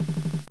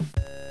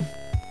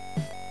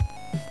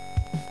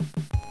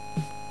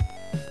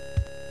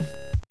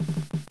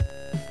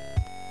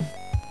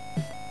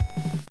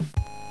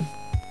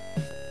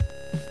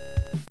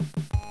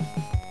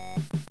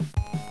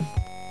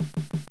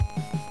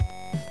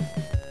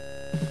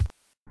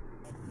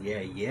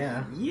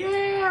Yeah.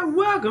 Yeah,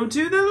 welcome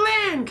to the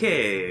Land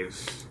Cave.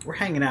 We're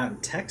hanging out in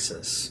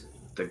Texas.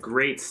 The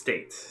great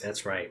state.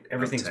 That's right.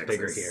 Everything's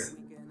bigger here.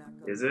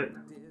 Is it?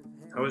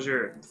 How was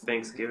your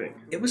Thanksgiving?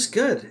 It was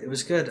good.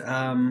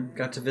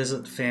 Got to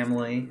visit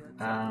family.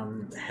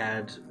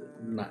 Had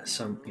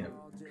some,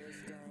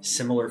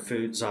 similar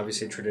foods,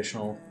 obviously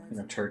traditional,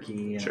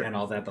 turkey and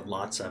all that, but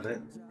lots of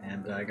it.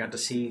 And I got to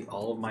see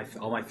all my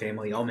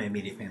family, all my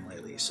immediate family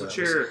at least. So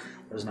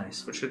it was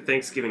nice. What's your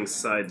Thanksgiving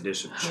side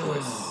dish of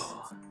choice?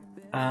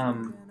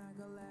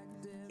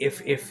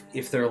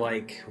 If they're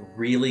like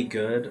really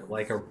good,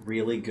 like a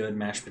really good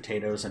mashed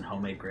potatoes and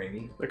homemade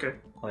gravy. Okay.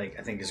 Like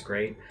I think is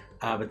great.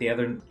 But the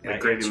other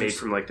gravy made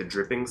from like the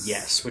drippings.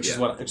 Yes, which is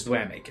the way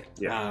I make it.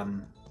 Yeah.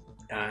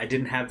 I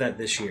didn't have that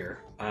this year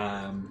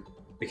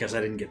because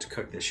I didn't get to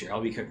cook this year.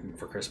 I'll be cooking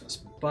for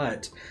Christmas.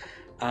 But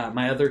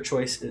my other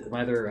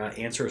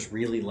answer is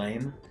really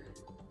lame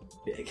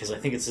because I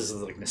think this is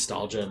like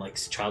nostalgia and like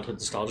childhood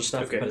nostalgia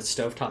stuff. Okay. But it's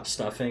stovetop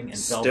stuffing and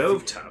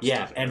stuffing.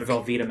 And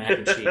Velveeta mac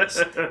and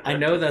cheese. I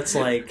know that's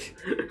like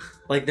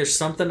there's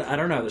something I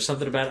don't know. There's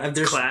something about it.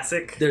 There's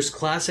classic. There's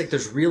classic.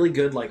 There's really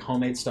good like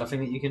homemade stuffing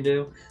that you can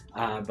do.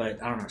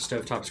 But I don't know.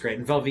 Stovetop's great.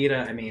 And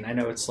Velveeta. I mean, I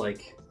know it's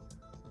like,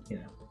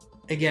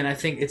 again, I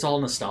think it's all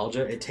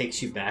nostalgia. It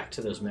takes you back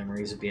to those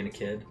memories of being a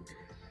kid.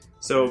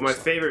 So my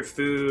favorite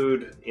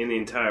food in the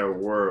entire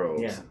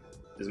world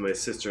is my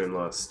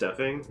sister-in-law's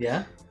stuffing.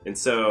 Yeah. And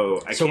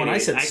so when I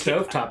said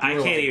stovetop, I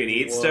can't even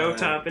eat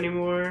stovetop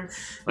anymore.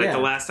 Like the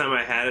last time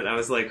I had it, I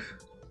was like,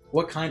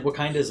 What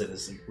kind is it?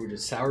 Is it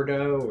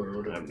sourdough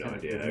or? I have no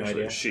idea.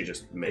 Actually, she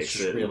just makes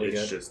it. Really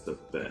it's good. Just the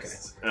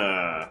best.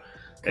 Okay.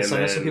 Because I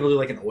know some people do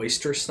like an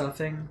oyster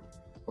stuffing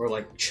or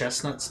like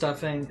chestnut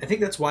stuffing. I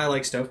think that's why I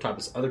like stovetop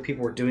is other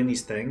people were doing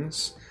these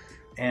things.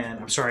 And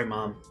I'm sorry,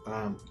 Mom,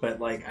 but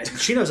like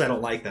she knows I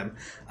don't like them.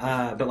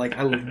 But like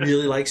I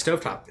really like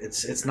stovetop.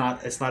 It's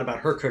not about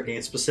her cooking.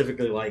 It's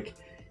specifically like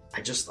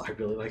I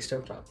really like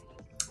stovetop.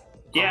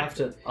 Yeah,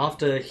 I'll have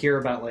to hear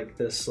about like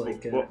this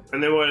like.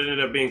 And then what ended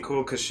up being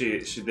cool because she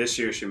this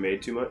year she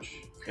made too much,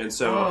 and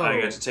so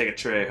I got to take a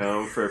tray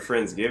home for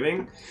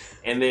Friendsgiving,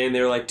 and then they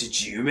were like, "Did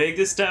you make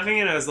this stuffing?"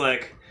 And I was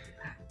like,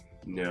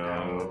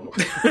 No.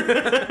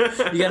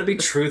 You gotta be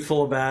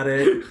truthful about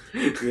it.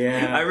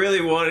 Yeah. I really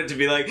wanted to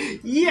be like,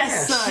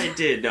 yes, I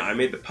did. No, I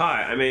made the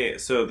pie.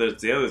 So that's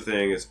the other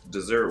thing is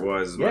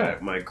dessert-wise,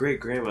 my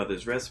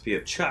great-grandmother's recipe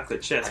of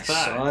chocolate chess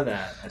pie.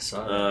 I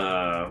saw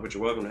that. Which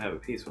you're welcome to have a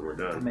piece when we're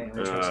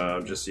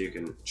done. Just so you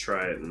can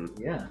try it and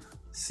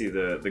see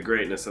the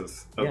greatness of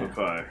the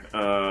pie.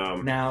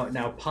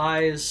 Now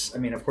pies, I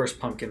mean, of course,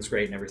 pumpkin's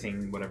great and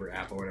everything, whatever,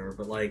 apple, whatever,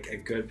 but like a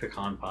good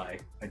pecan pie,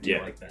 I do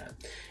like that.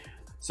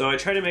 So I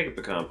tried to make a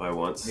pecan pie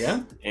once.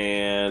 Yeah?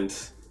 And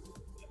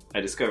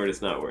I discovered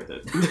it's not worth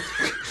it.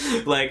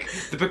 Like,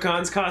 the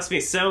pecans cost me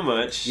so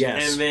much.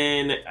 Yes. And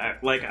then,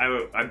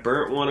 I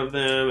burnt one of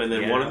them, and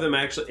then one of them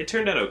actually, it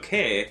turned out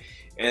okay.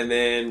 And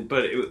then,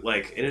 but it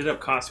ended up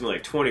costing me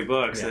like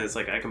 $20, and it's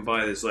like, I can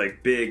buy this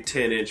like big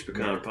 10-inch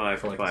pecan pie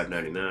for like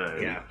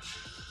 $5.99. Yeah.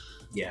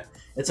 Yeah.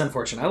 It's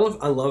unfortunate.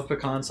 I love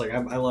pecans. Like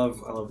I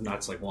love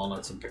nuts like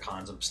walnuts and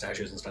pecans and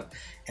pistachios and stuff.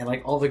 And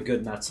like all the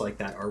good nuts like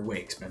that are way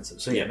expensive.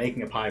 So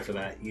making a pie for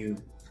that,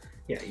 and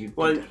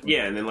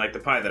then like the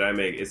pie that I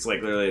make, it's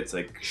like literally it's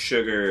like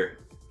sugar,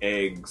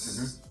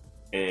 eggs,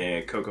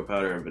 and cocoa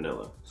powder and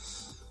vanilla.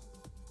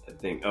 I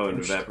think. Oh, and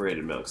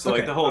evaporated milk. So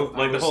like the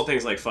whole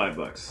thing's like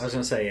 $5. I was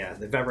gonna say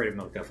the evaporated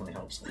milk definitely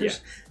helps.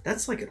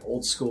 That's like an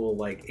old school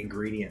like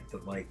ingredient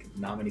that like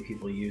not many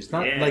people use.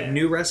 Not like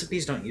new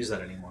recipes don't use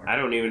that anymore. I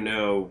don't even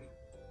know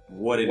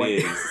what it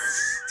is.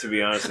 To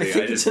be honest with you, I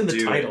think it's in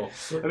the title.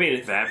 I mean,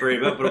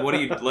 evaporated milk, but what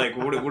do you like?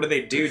 What do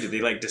they do? Do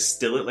they like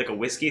distill it like a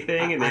whiskey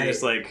thing, and they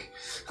just like?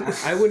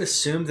 I would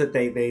assume that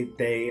they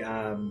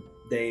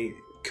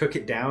cook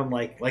it down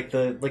like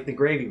the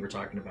gravy we're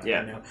talking about.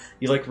 Yeah.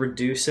 You like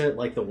reduce it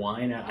like the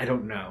wine. I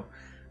don't know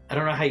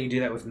how you do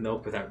that with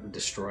milk without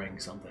destroying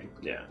something.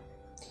 Yeah.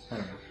 I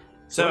don't know.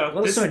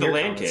 So this is the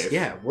Land Cave.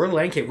 Yeah, we're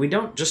Land Cave. We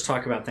don't just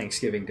talk about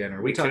Thanksgiving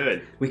dinner. We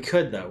could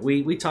though.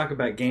 We talk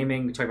about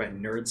gaming. We talk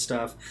about nerd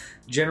stuff,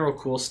 general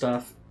cool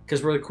stuff.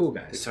 Because we're the cool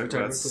guys. We talk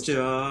about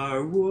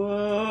Star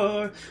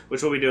Wars,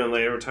 which we'll be doing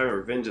later. We're talking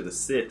Revenge of the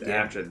Sith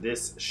after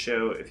this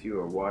show. If you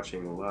are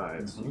watching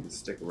live, so you can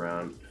stick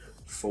around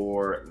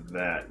for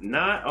that.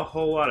 Not a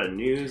whole lot of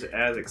news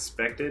as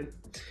expected.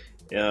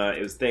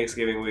 It was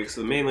Thanksgiving week,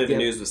 so mainly the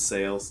news was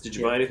sales. Did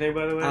you buy anything,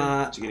 by the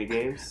way? Did you get any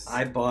games?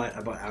 I bought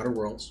Outer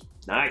Worlds.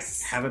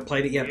 Nice. Haven't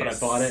played it yet, but I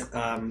bought it.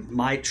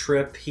 My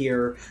trip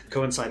here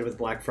coincided with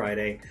Black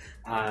Friday,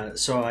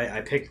 so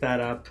I picked that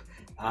up.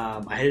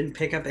 I didn't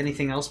pick up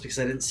anything else because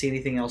I didn't see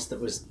anything else that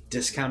was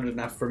discounted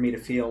enough for me to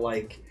feel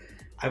like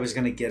I was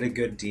going to get a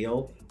good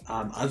deal.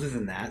 Other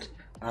than that,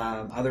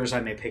 others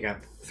I may pick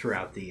up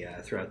throughout the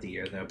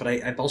year though. But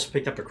I've also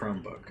picked up a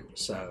Chromebook.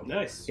 So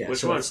nice. Yeah,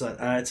 which one? It's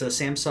a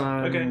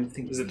Samsung. Okay. I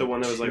think is it the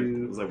one that was like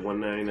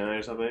 $199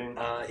 or something?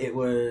 It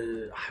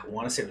was. I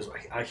want to say it was.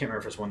 I can't remember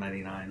if it was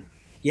 $199.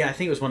 Yeah, I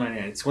think it was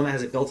 $199. It's one that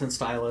has a built-in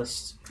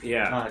stylus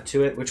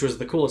to it, which was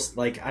the coolest.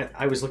 Like,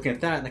 I was looking at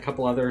that and a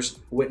couple others.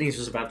 Whitney's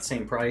was about the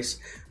same price.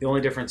 The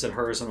only difference in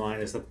hers and mine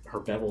is that her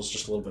bevel's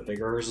just a little bit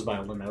bigger. Hers is by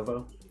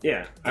Lenovo.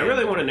 Yeah. I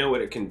really want to know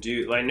what it can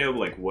do. I know,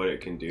 like, what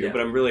it can do, but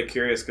I'm really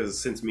curious because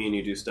since me and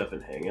you do stuff in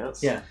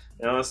Hangouts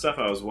and all that stuff,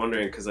 I was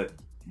wondering because I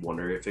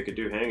wonder if it could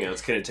do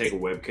Hangouts. Can it take a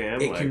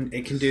webcam?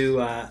 It can do.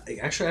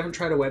 Actually, I haven't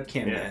tried a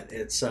webcam yet.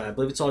 It's I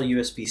believe it's all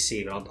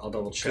USB-C, but I'll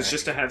double check. Because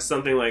just to have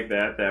something like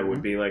that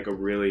would be like a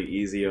really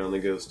easy on the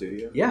go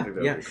studio. Yeah,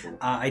 cool.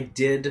 I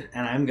did,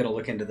 and I'm going to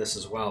look into this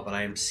as well. But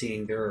I am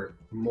seeing there are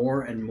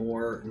more and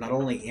more not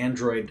only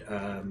Android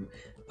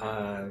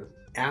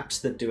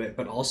apps that do it,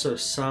 but also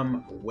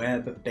some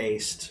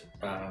web-based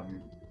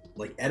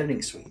like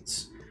editing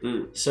suites.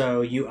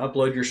 So you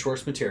upload your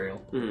source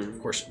material,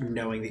 of course,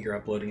 knowing that you're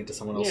uploading it to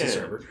someone else's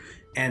server,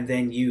 and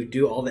then you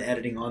do all the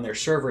editing on their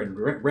server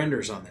and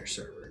renders on their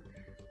server.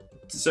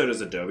 So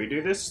does Adobe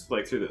do this,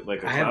 like through a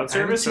cloud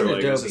service, or like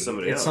Adobe. is it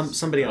somebody else?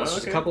 Somebody else. Oh,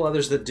 okay. There's a couple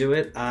others that do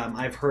it.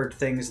 I've heard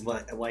things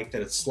like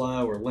that it's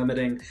slow or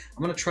limiting.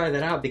 I'm going to try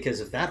that out because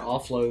if that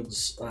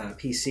offloads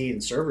PC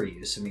and server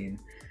use, I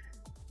mean,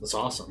 that's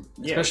awesome.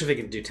 Especially if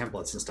it can do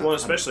templates and stuff. Well,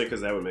 especially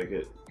because that would make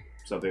it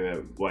something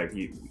that like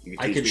you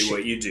could teach me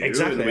what you do,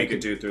 and we could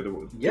do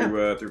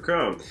through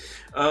Chrome.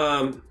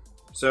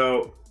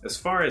 So as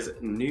far as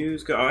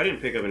news go, I didn't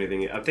pick up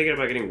anything. I'm thinking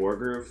about getting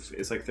Wargroove.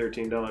 It's like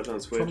 $13 on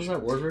Switch. What was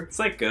that, Wargroove? It's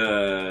like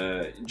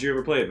did you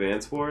ever play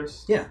Advance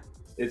Wars? Yeah.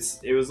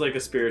 It was like a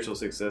spiritual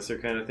successor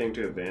kind of thing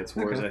to Advance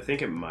Wars. Okay. I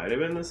think it might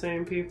have been the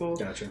same people.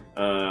 Gotcha.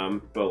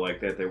 But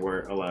like that they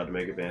weren't allowed to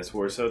make Advance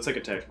Wars, so it's like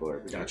a tactical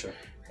RPG. Gotcha.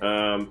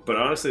 But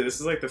honestly, this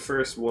is like the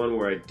first one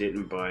where I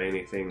didn't buy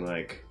anything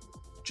like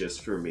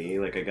just for me.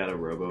 Like I got a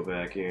Robo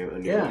Vacuum,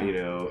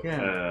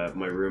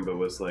 my Roomba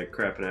was like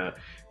crapping out.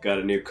 Got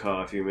a new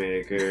coffee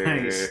maker.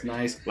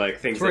 Nice. Like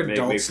things that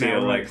make me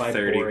feel like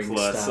 30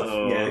 plus.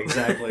 Oh. Yeah,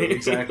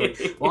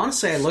 exactly. Well,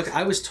 honestly,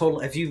 I was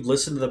total. If you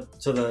listen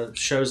to the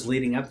shows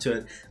leading up to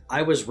it,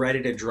 I was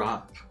ready to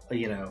drop,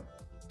 a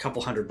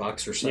couple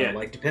 $100 or so. Yeah.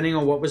 Like depending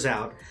on what was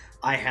out.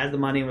 I had the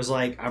money and was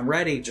like, I'm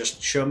ready,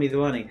 just show me the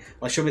money.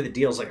 Like show me the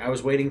deals. Like I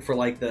was waiting for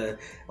like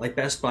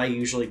Best Buy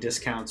usually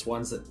discounts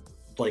ones that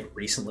like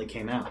recently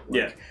came out.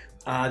 Like,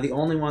 the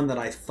only one that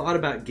I thought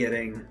about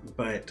getting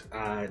but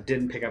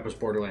didn't pick up was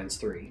Borderlands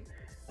 3.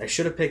 I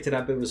should have picked it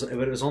up. It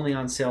was only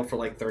on sale for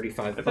like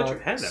 $35. I thought you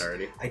had that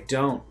already. I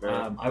don't.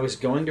 Right. I was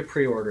going to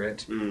pre-order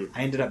it.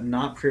 I ended up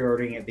not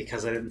pre-ordering it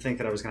because I didn't think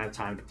that I was going to have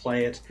time to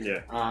play it.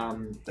 Yeah. I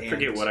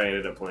forget what I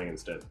ended up playing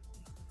instead.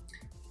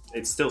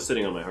 It's still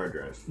sitting on my hard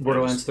drive.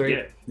 Borderlands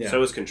 3? Yeah. So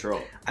is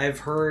Control. I've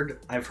heard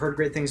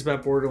great things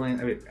about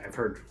Borderlands. I mean, I've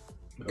heard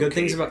good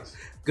things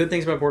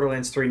about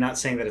Borderlands 3, not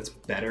saying that it's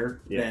better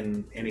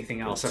than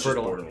anything else. I've heard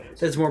a lot.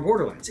 It's more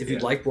Borderlands. If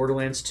you'd like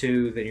Borderlands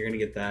 2, then you're going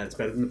to get that. It's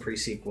better than the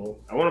pre-sequel.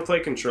 I want to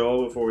play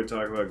Control before we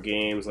talk about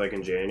games like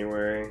in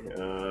January,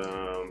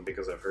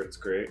 because I've heard it's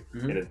great,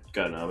 and it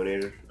got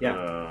nominated.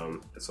 Yeah.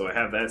 So I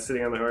have that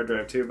sitting on the hard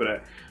drive too,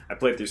 but I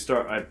played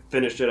through I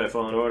finished Jedi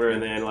Fallen Order,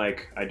 and then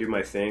like I do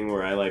my thing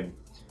where I like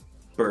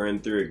burn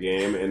through a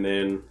game and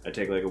then I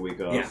take like a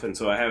week off, and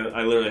so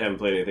I literally haven't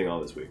played anything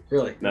all this week.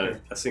 Really? Not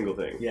a single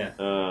thing. Yeah.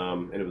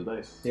 And it was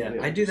nice. Yeah.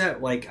 I do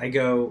that. Like I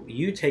go,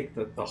 you take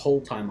the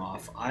whole time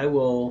off.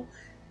 I'll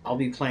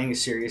be playing a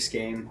serious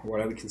game, or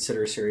what I would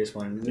consider a serious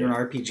one, an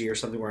RPG or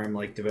something where I'm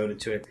like devoted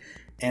to it,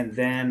 and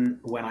then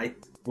when I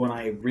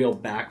reel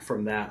back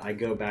from that, I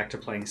go back to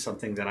playing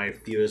something that I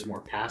view as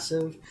more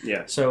passive.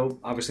 Yeah. So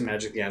obviously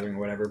Magic the Gathering or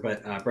whatever,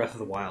 but Breath of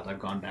the Wild I've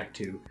gone back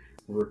to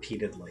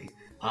repeatedly.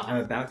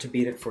 I'm about to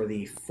beat it for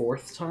the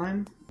 4th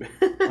time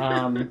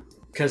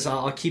because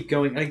I'll keep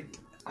going.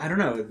 I don't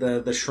know.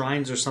 The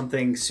shrines are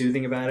something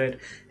soothing about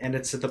it, and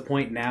it's at the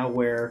point now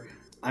where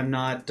I'm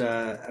not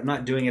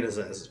doing it as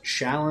a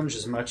challenge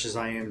as much as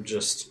I am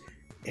just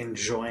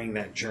enjoying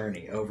that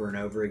journey over and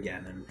over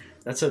again. And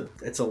it's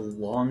a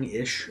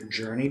long-ish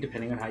journey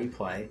depending on how you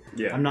play.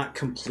 Yeah. I'm not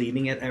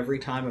completing it every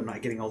time. I'm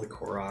not getting all the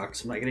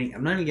Koroks. I'm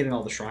not even getting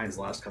all the shrines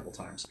the last couple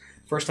times.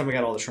 First time I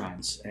got all the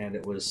shrines, and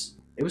it was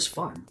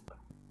fun.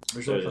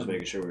 So just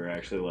making sure we were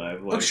actually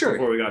live. Like, sure.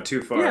 Before we got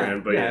too far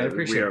in, but I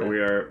appreciate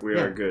that. We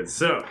are good.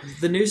 So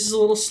the news is a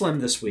little slim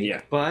this week,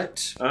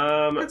 but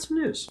got some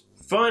news.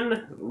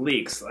 Fun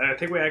leaks. I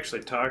think we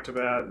actually talked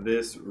about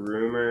this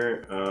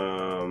rumor.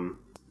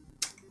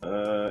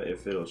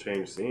 If it'll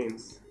change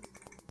scenes.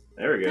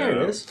 There we go.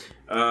 There it is.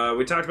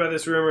 We talked about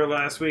this rumor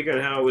last week on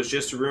how it was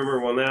just a rumor.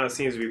 Well, now it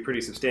seems to be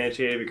pretty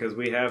substantiated because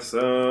we have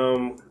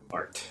some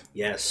art.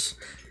 Yes.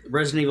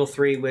 Resident Evil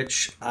 3,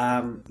 which,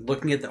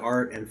 looking at the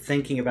art and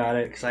thinking about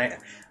it, because I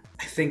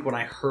think when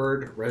I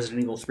heard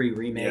Resident Evil 3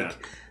 Remake,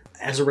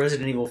 as a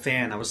Resident Evil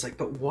fan, I was like,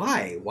 but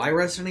why? Why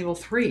Resident Evil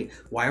 3?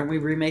 Why aren't we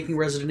remaking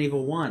Resident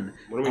Evil 1?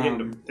 When are we getting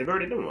to? They've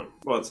already done one.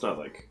 Well, it's not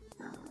like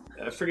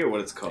I forget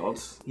what it's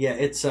called. Yeah,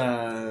 it's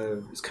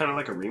kind of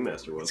like a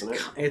remaster, wasn't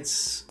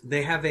it?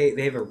 They have a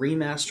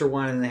remaster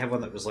one, and they have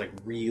one that was like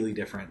really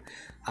different.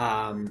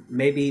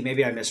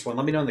 Maybe I missed one.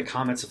 Let me know in the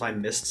comments if I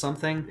missed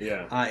something.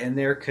 In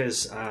there,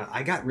 because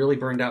I got really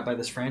burned out by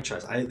this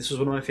franchise. This was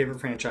one of my favorite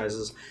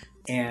franchises.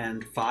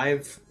 And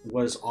 5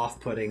 was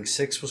off-putting,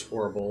 6 was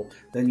horrible.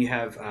 Then you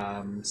have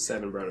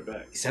 7 brought it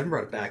back. 7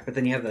 brought it back, but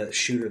then you have the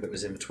shooter that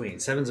was in between.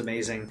 7's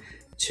amazing.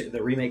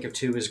 The remake of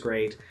 2 is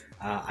great.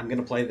 I'm going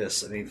to play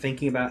this. I mean,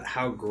 thinking about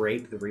how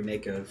great the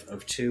remake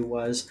of 2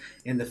 was,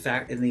 and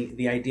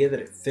the idea that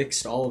it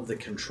fixed all of the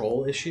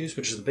control issues,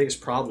 which is the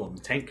biggest problem,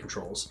 tank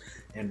controls,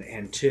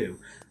 and 2,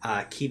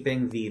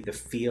 keeping the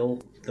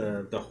feel,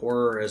 the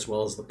horror as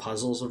well as the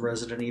puzzles of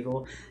Resident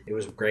Evil. It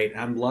was great.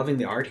 I'm loving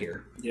the art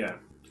here. Yeah.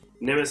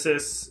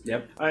 Nemesis.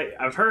 Yep.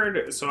 I've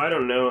heard, so I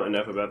don't know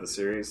enough about the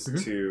series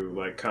to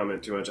like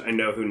comment too much. I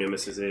know who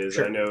Nemesis is.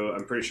 Sure.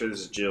 I'm pretty sure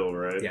this is Jill,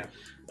 right? Yeah.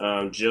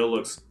 Jill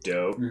looks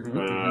dope.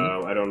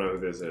 I don't know who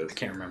this is. I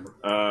can't remember.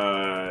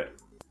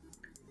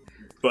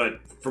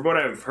 But from what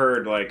I've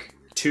heard, like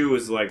 2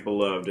 is like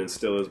beloved and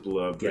still is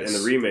beloved, and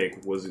the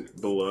remake was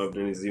beloved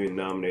and is even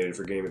nominated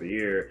for Game of the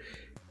Year.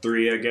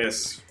 3, I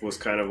guess, was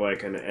kind of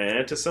like an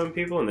to some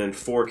people, and then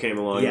 4 came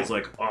along and was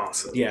like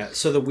awesome. Yeah,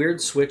 so the weird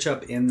switch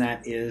up in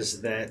that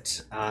is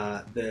that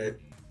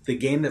the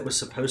game that was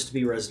supposed to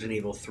be Resident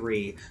Evil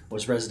 3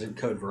 was Resident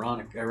Evil Code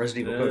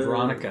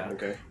Veronica.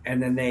 Okay.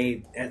 And then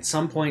they, at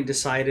some point,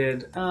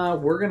 decided,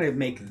 we're going to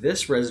make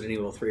this Resident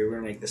Evil 3, we're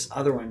going to make this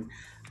other one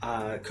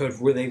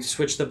where they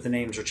switched up the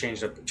names or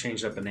changed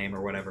up a name or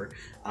whatever.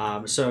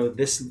 So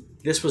this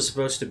was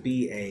supposed to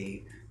be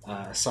a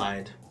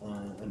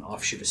an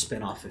offshoot, a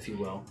spin-off, if you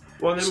will.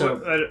 Well,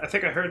 then I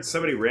think I heard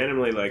somebody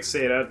randomly like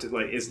say it out to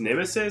like, is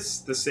Nemesis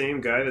the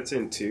same guy that's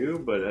in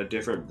 2, but a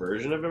different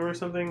version of him or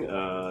something?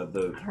 I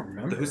don't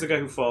remember. Who's the guy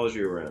who follows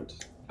you around?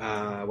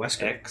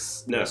 Wesker.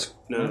 X? No,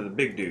 the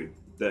big dude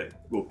that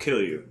will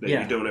kill you, that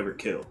you don't ever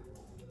kill.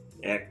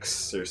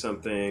 X or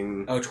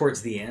something. Oh,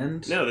 towards the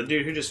end? No, the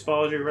dude who just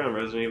follows you around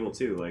Resident Evil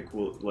 2.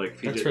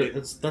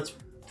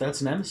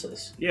 That's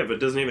Nemesis. Yeah, but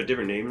doesn't he have a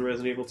different name in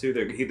Resident Evil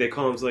 2? They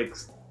call him like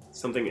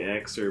something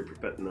X or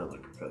not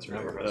like Professor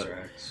X. Professor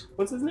X.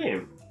 What's his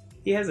name?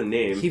 He has a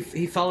name.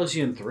 He follows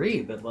you in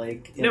 3, but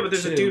like no, but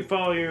there's a dude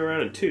following you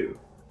around in 2.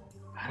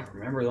 I don't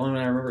remember. The only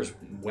one I remember is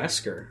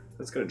Wesker.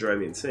 That's gonna drive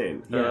me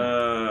insane.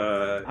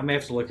 Yeah. I may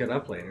have to look it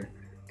up later.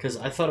 Because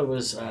I thought it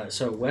was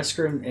so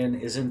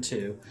Wesker is in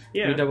 2.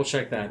 Yeah, let me double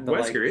check that. But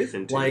Wesker is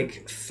in 2.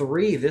 Like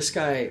 3, this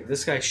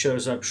guy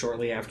shows up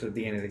shortly after the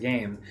beginning of the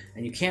game,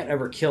 and you can't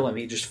ever kill him.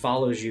 He just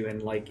follows you,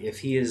 and like if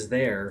he is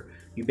there,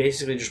 you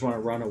basically just want to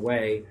run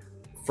away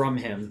from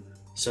him,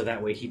 so that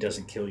way he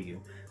doesn't kill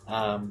you.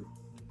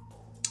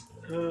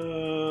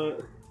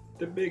 The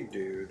big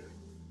dude,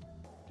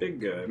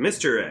 big guy,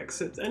 Mr.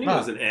 X. I knew it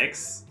was an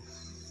X.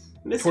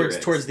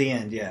 Towards the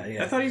end, yeah.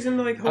 I thought he was in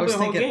the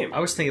whole game. I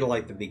was thinking of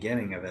like the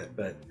beginning of it,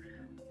 but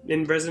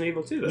in Resident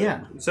Evil 2, though.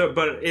 Yeah. So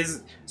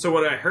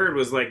what I heard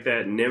was like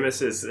that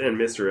Nemesis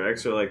and Mr.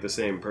 X are like the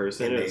same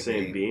person, or the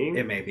same being.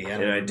 It may be. I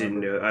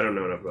don't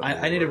know enough about.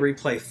 I need to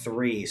replay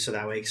 3 so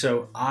that way.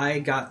 So I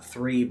got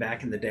 3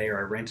 back in the day, or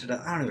I rented it.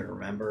 I don't even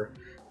remember,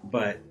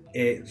 but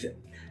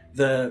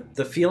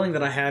the feeling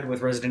that I had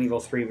with Resident Evil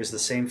 3 was the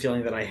same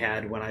feeling that I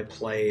had when I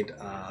played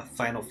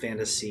Final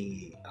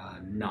Fantasy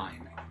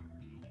 9.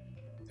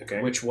 Okay.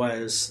 Which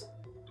was,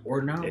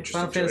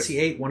 Final Fantasy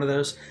 8, one of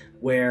those,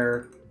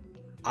 where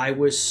I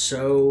was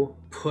so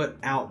put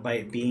out by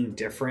it being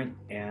different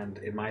and,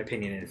 in my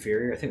opinion,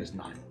 inferior. I think it was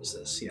 9 was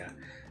this, yeah.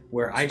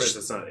 Where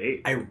it's not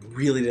 8. I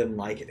really didn't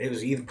like it. It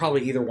was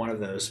probably either one of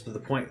those. But the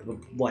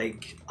point,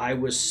 like, I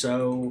was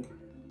so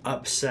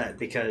upset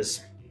because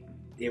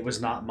it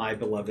was not my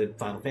beloved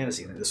Final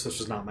Fantasy. This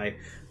was not my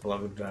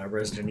beloved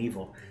Resident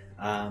Evil.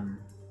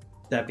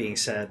 That being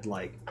said,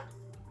 like,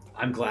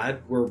 I'm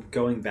glad we're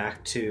going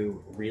back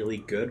to really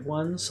good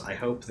ones. I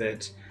hope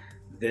that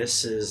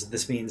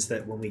this means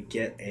that when we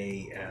get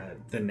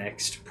the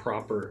next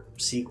proper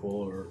sequel,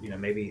 or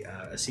maybe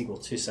a sequel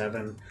to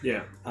 7,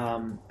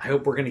 I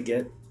hope we're going to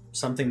get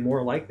something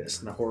more like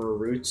this in the horror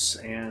roots,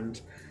 and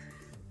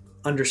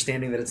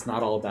understanding that it's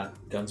not all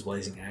about guns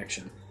blazing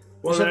action.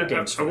 Well,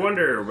 I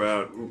wonder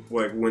about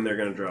like when they're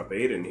going to drop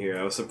 8 in here.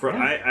 I was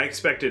surprised. I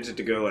expected it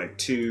to go like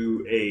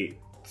 2, 8,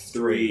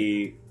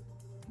 3.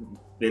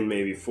 Then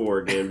maybe 4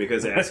 again,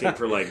 because asking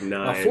for like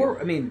 9.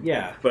 4, I mean,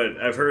 yeah. But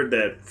I've heard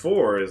that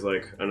 4 is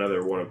like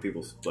another one of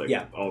people's like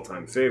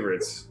all-time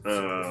favorites.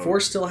 4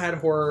 still had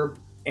horror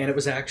and it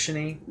was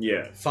actiony.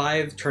 Yeah.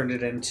 5 turned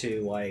it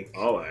into like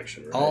all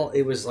action. Right?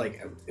 It was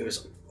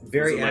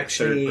very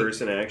actiony. Third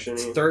person action.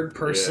 Third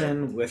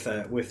person with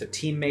a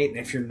teammate, and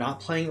if you're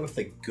not playing it with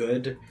a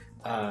good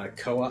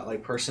co-op,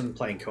 like person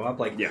playing co-op,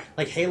 like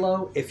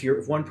Halo, if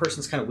one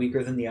person's kind of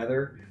weaker than the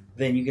other,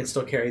 then you can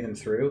still carry them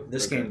through.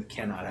 This game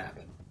cannot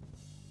happen.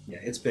 Yeah,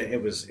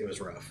 it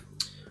was rough.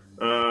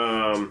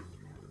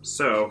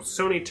 So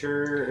Sony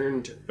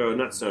turned,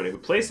 not Sony,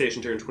 but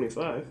PlayStation turned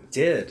 25.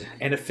 Did,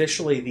 and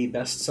officially the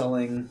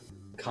best-selling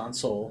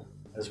console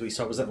as we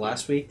saw. Was it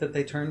last week that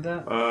they turned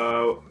that?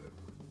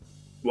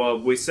 Well,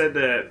 we said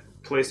that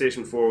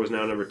PlayStation 4 was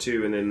now number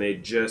 2, and then they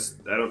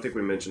I don't think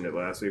we mentioned it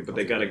last week, but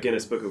they got a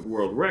Guinness Book of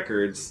World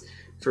Records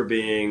for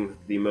being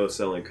the most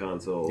selling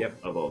console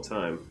of all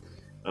time.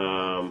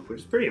 Which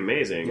is pretty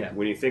amazing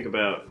when you think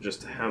about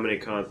just how many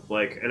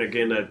and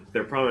again,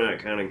 they're probably not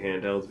counting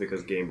handhelds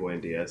because Game Boy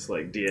and DS,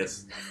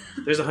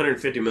 there's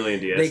 150 million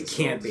DS. They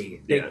can't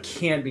be. They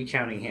can't be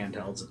counting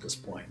handhelds at this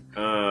point.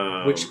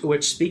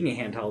 Which speaking of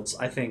handhelds,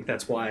 I think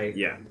that's why.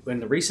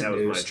 In the recent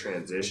news, that was my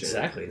transition.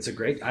 Exactly, it's a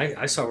great.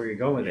 I saw where you're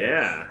going with it.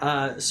 Yeah.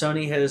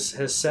 Sony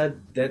has said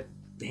that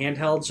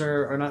handhelds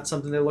are not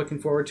something they're looking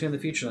forward to in the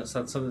future. That's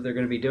not something they're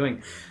going to be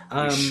doing.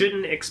 You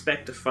shouldn't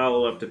expect to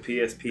follow up to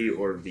PSP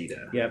or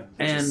Vita. Yep,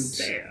 and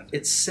sad.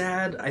 It's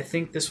sad. I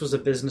think this was a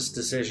business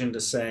decision to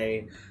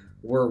say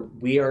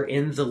we are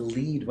in the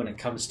lead when it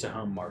comes to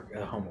home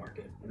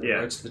market.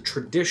 It's the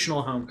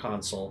traditional home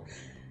console.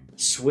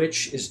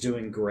 Switch is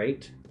doing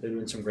great. They're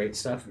doing some great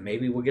stuff.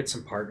 Maybe we'll get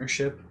some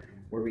partnership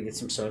where we get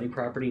some Sony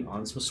property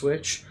on some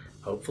Switch.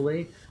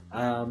 Hopefully.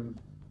 But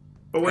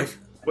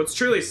what's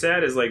truly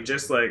sad is what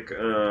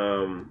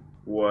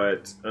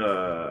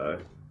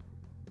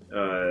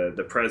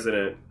the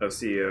president of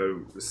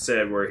CEO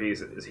said, where he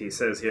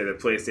says here that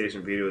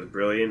PlayStation Vita was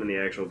brilliant and the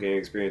actual game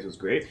experience was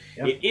great.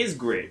 Yep. It is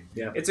great.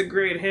 Yeah. It's a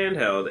great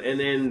handheld. And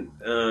then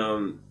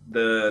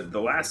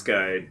the last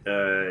guy,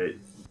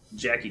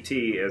 Jackie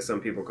T, as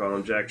some people call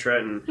him, Jack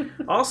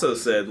Tretton, also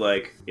said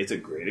it's a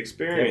great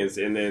experience.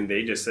 Yeah. And then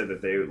they just said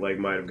that they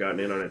might have gotten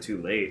in on it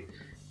too late.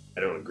 I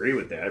don't agree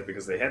with that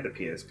because they had the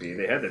PSP,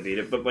 they had the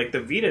Vita, but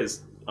the Vita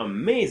is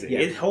amazing.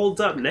 Yeah. It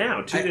holds up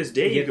now to this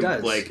day. It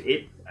does.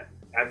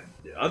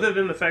 Other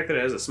than the fact that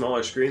it has a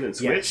smaller screen than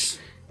Switch,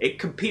 it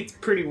competes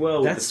pretty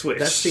well with the Switch.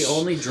 That's the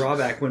only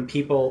drawback when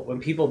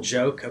people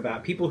joke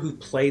about people who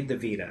played the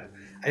Vita.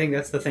 I think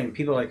that's the thing.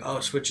 People are like, "Oh,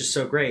 Switch is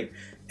so great,"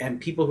 and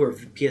people who are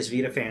PS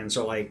Vita fans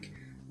are like,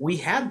 "We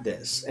had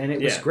this, and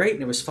it was great,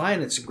 and it was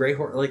fine. It's a great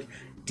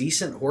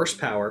decent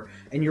horsepower."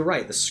 And you're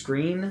right. The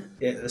screen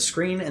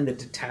and the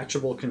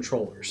detachable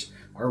controllers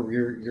are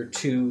your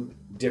two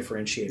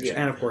differentiators,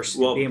 and of course,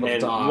 being able to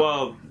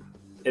dock.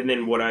 And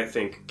then what I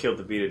think killed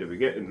the Vita to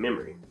begin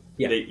memory.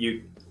 Yeah,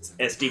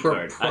 SD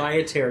card,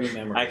 proprietary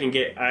memory. I can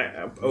get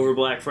over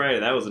Black Friday.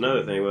 That was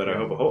another thing that I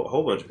hope a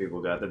whole bunch of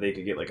people got, that they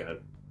could get a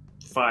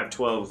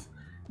 512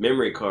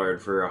 memory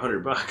card for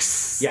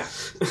 $100. Yeah,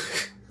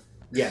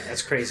 yeah,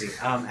 that's crazy.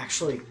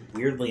 Actually,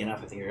 weirdly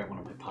enough, I think I got one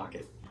in my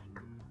pocket.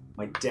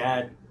 My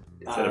dad.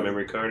 Is that a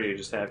memory card, or are you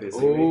just happy to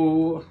see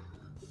me?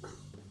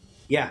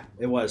 Yeah,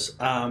 it was.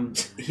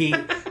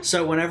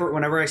 So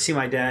whenever I see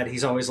my dad,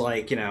 he's always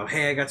like,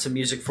 hey, I got some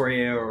music for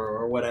you,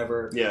 or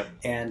whatever. Yeah.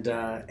 And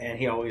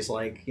he always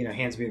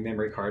hands me a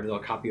memory card that I'll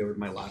copy over to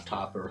my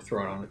laptop or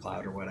throw it on the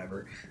cloud or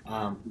whatever.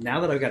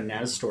 Now that I've got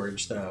NAS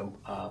storage, though,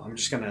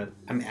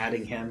 I'm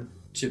adding him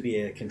to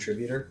be a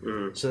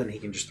contributor, so then he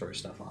can just throw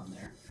stuff on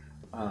there.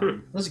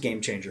 It was a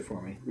game changer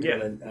for me. Yeah.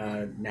 Got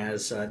a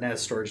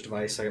NAS storage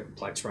device. I got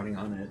Plex running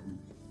on it.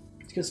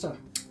 It's good stuff.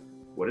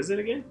 What is it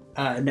again?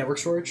 Network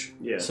storage.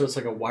 Yeah. So it's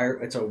like a wire.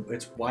 It's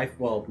Wi-Fi.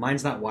 Well,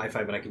 mine's not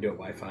Wi-Fi, but I can do it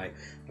Wi-Fi.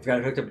 I've got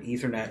it hooked up to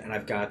Ethernet, and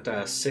I've got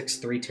 6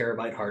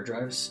 3-terabyte hard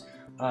drives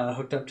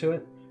hooked up to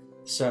it.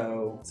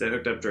 So is that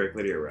hooked up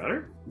directly to your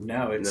router?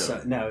 No, it's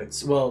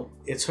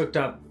hooked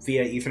up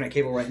via Ethernet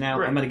cable right now.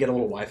 Right. I'm going to get a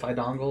little Wi-Fi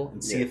dongle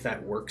and see if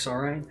that works all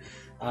right.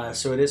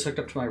 So it is hooked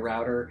up to my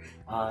router.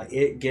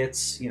 It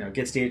gets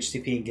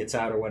DHCP and gets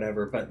out or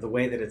whatever. But the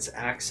way that it's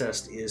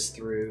accessed is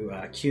through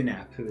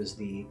QNAP, who is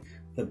the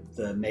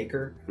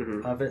maker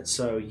of it.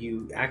 So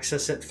you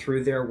access it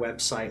through their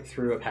website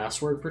through a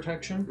password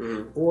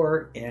protection,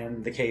 or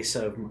in the case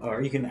of,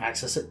 or you can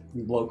access it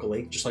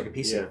locally, just like a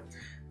PC. Yeah.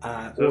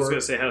 I was going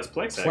to say, how does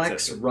Plex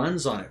access it? Plex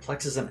runs on it.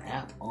 Plex is an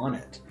app on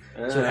it.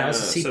 So it has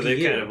a CPU. So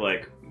they've kind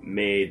of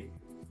made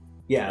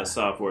a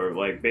software,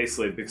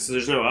 basically, because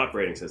there's no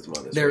operating system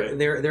on this, right?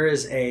 There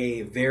is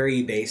a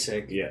very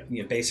basic,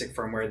 basic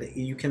firmware that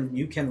you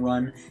can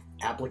run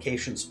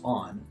applications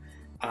on.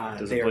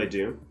 Does it play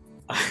Doom?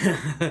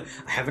 I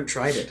haven't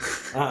tried it.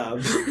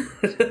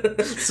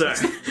 Sorry.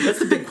 That's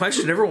the big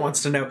question everyone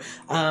wants to know.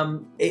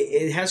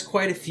 It has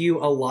quite a few.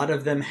 A lot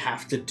of them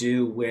have to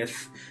do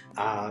with,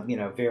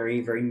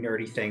 very, very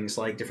nerdy things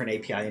like different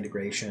API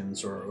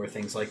integrations or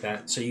things like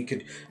that. So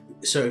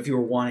if you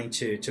were wanting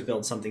to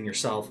build something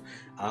yourself,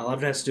 a lot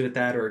of it has to do with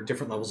that, or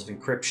different levels of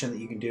encryption that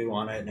you can do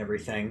on it and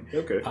everything.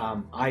 Okay.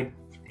 I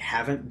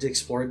haven't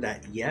explored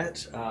that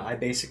yet. I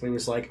basically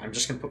was like, I'm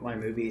just going to put my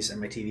movies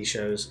and my TV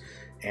shows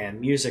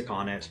and music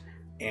on it,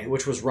 and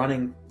which was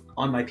running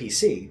on my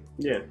PC.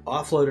 Yeah.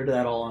 Offloaded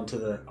that all onto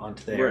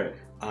there. Right.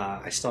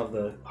 I still have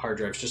the hard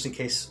drives just in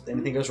case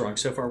anything goes wrong.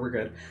 So far, we're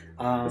good.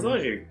 As long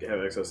as you have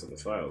access to the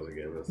files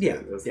again. That's the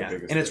biggest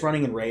and thing. It's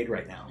running in RAID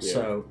right now. Yeah.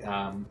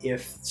 So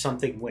if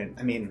something went,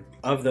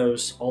 of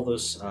all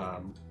those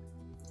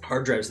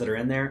hard drives that are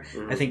in there,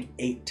 I think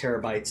 8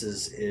 terabytes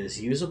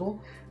is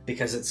usable,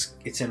 because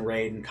it's in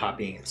RAID and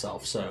copying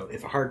itself. So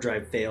if a hard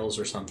drive fails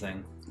or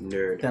something,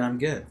 then I'm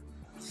good.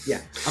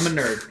 Yeah, I'm a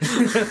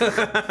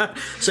nerd.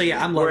 So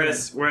yeah, I'm loving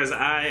it. Whereas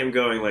I am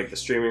going like the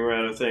streaming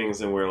route of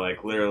things, and we're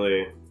like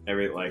literally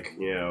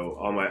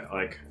all my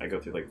I go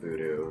through like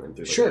Vudu and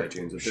through like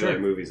iTunes and through like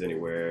Movies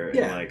Anywhere,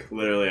 and like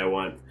literally I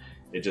want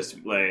it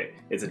just like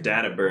it's a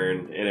data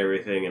burn and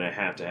everything, and I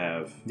have to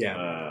have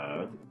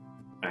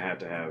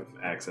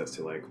access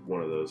to like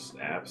one of those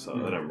apps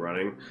that I'm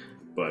running.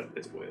 But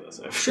it's way less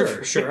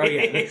effort. Sure. Oh,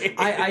 yeah.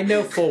 I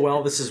know full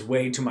well this is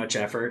way too much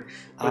effort.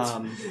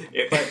 But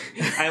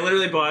I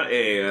literally bought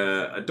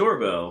a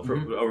doorbell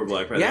over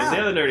Black Friday. That was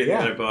the other nerdy thing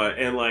that I bought,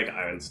 and like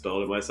I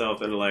installed it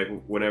myself, and like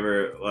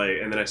whenever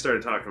and then I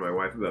started talking to my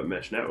wife about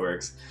mesh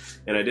networks,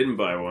 and I didn't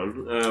buy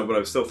one, but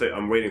I'm still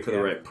I'm waiting for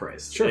the right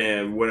price. Sure.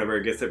 And whenever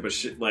it gets there, but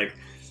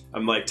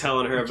I'm like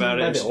telling her about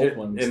it,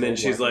 and then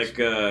she's like,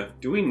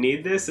 "Do we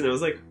need this?" And I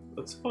was like,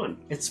 it's fun.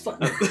 It's fun.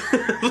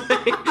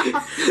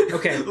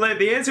 Okay. Like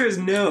the answer is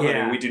no,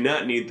 honey. We do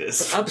not need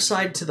this. The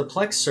upside to the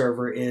Plex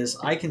server is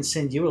I can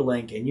send you a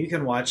link and you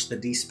can watch the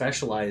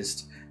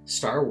despecialized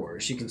Star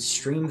Wars. You can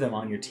stream them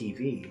on your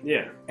TV.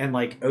 Yeah. And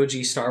like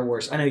OG Star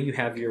Wars. I know you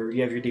have your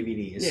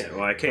DVDs. Yeah.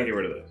 Well, I can't get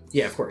rid of those.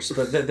 Yeah, of course.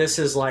 But this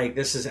is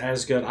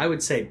as good. I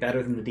would say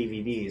better than the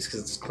DVDs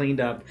because it's cleaned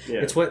up.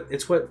 Yeah. It's what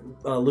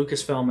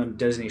Lucasfilm and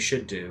Disney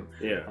should do.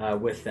 Yeah.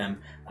 With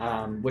them.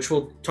 Which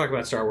we'll talk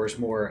about Star Wars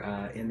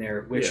more in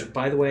there. Which,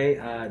 by the way,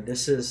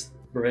 this is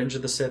Revenge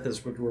of the Sith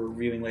is what we're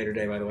reviewing later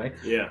today. By the way.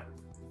 Yeah.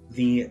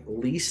 The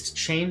least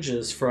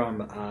changes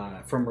from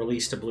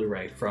release to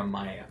Blu-ray from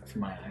my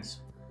eyes.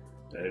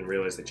 I didn't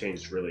realize they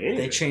changed really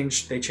anything.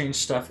 They changed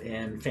stuff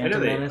in Phantom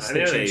Menace.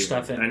 They changed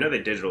stuff in. I know they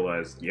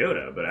digitalized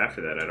Yoda, but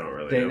after that, I don't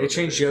really know. They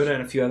changed Yoda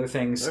and a few other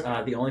things.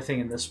 Okay. The only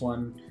thing in this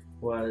one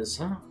was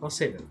I'll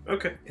save it.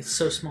 Okay. It's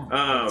so small.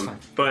 It's fine.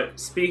 But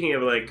speaking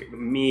of like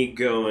me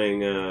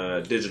going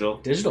digital,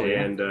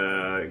 and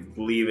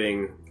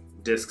leaving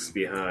discs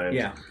behind.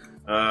 Yeah.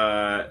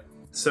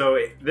 So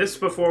this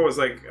before was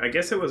like I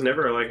guess it was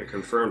never like a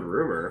confirmed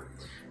rumor.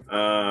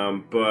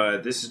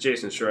 But this is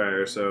Jason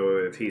Schreier, so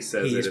if he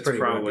says it, it's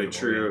probably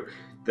true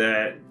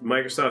that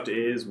Microsoft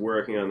is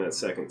working on that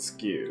second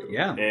SKU.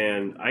 Yeah.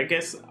 And I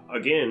guess,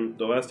 again,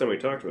 the last time we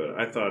talked about it,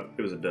 I thought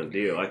it was a done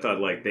deal. I thought,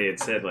 like, they had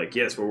said, like,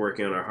 yes, we're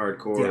working on our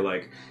hardcore,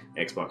 like,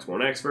 Xbox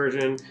One X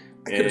version.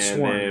 And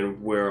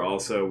then we're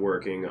also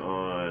working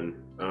on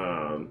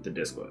the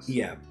discless.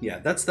 Yeah.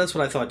 That's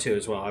what I thought, too,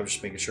 as well. I was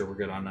just making sure we're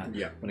good on that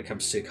when it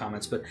comes to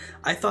comments. But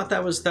I thought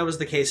that was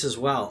the case as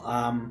well.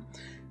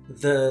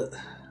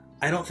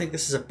 I don't think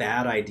this is a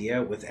bad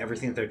idea with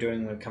everything that they're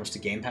doing when it comes to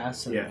Game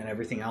Pass and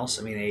everything else.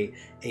 I mean,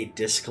 a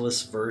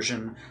discless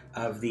version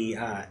of the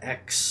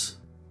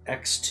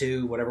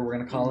X2, whatever we're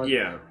going to call it.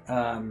 Yeah.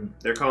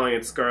 They're calling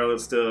it Scarlet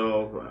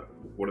still.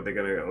 What are they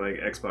going to like?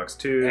 Xbox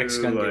 2? X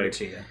going to give it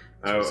to you.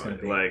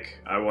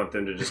 I want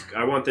them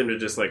to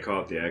just like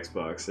call it the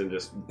Xbox and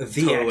just the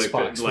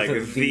Xbox like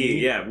with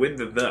with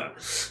the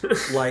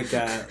like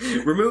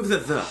remove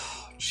the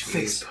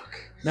Facebook.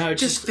 No,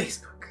 just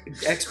Facebook.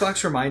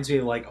 Xbox reminds me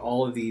of like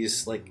all of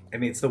these like I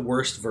mean it's the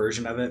worst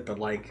version of it, but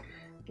like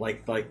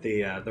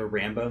the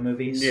Rambo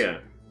movies. Yeah.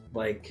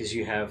 Like because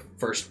you have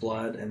First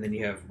Blood and then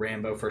you have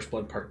Rambo First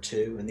Blood Part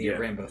 2 and then you have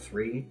Rambo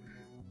 3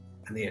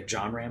 and then you have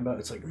John Rambo.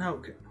 It's like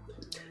no.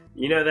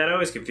 You know that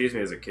always confused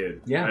me as a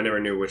kid. Yeah. I never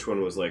knew which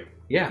one was like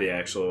the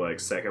actual like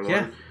second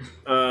one.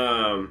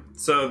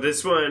 So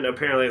this one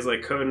apparently is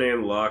like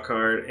codename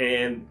Lockhart,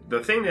 and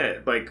the thing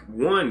that like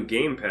one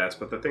Game Pass,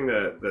 but the thing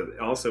that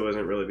also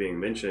isn't really being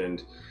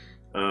mentioned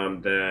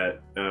that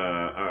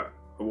I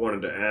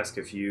wanted to ask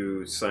if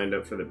you signed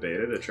up for the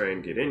beta to try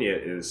and get in yet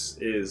is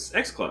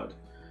xCloud.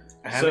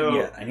 I haven't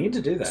yet. I need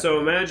to do that.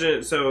 So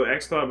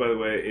xCloud, by the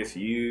way, if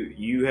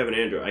you have an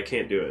Android, I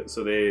can't do it.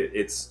 So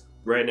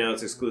right now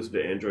it's exclusive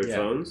to Android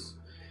phones.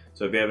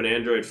 So if you have an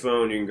Android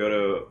phone, you can go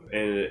to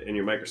in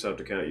your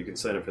Microsoft account, you can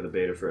sign up for the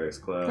beta for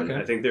xCloud. Okay.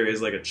 I think there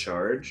is like a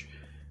charge,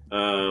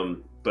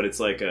 but it's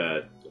like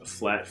a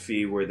flat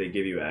fee where they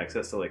give you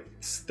access to like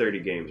 30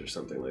 games or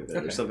something like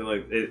that, or something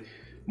like it.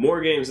 More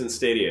games than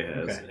Stadia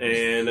has,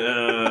 and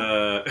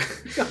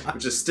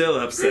which is still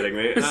upsetting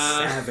me.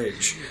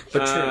 Savage,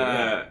 but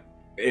true.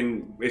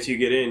 And if you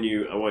get in,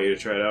 I want you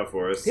to try it out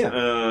for us.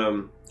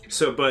 Yeah.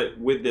 But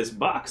with this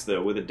box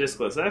though, with a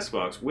diskless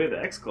Xbox with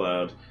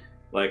xCloud,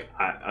 like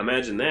I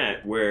imagine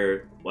that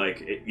where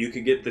like you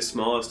could get the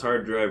smallest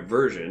hard drive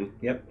version,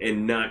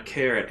 and not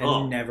care at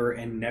all,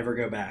 and never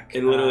go back,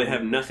 and literally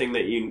have nothing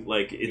that you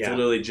like. It's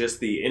literally just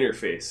the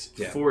interface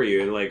for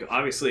you, and like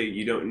obviously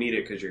you don't need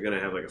it because you're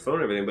gonna have like a phone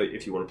and everything. But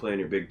if you want to play on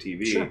your big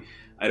TV,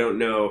 I don't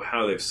know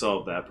how they've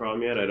solved that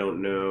problem yet. I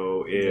don't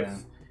know if.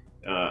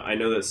 I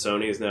know that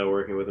Sony is now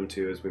working with them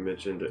too, as we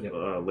mentioned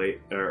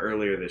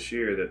earlier this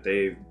year, that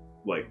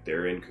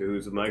they're in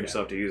cahoots with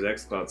Microsoft to use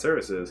xCloud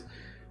services.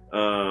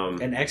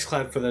 And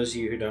xCloud, for those of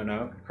you who don't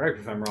know, correct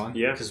me if I'm wrong,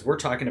 because we're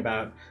talking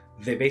about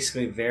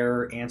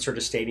their answer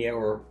to Stadia,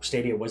 or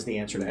Stadia was the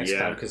answer to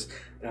xCloud, because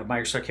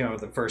Microsoft came out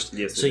with it first.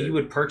 Yes, so you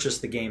would purchase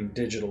the game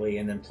digitally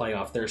and then play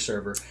off their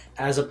server,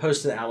 as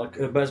opposed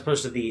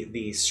to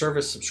the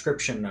service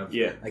subscription of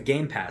a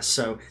Game Pass.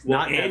 So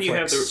not Netflix, you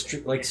have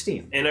like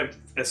Steam. And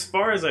as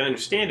far as I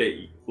understand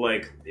it,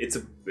 like it's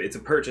a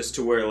purchase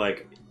to where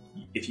like,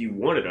 if you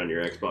want it on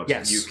your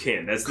Xbox, you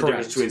can. That's the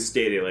difference between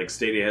Stadia. Like,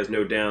 Stadia has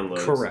no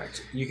downloads.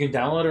 Correct. You can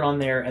download it on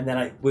there, and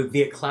then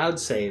via cloud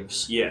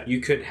saves,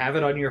 you could have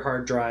it on your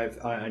hard drive,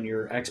 on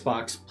your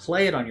Xbox,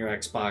 play it on your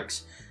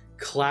Xbox,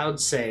 cloud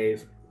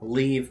save,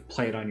 leave,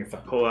 play it on your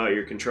phone. Pull out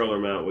your controller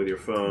mount with your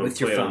phone,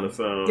 play it on the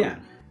phone. Yeah.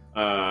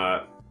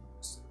 I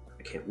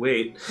can't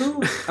wait.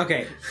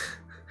 Okay.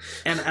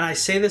 And I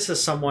say this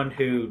as someone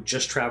who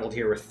just traveled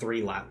here with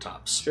 3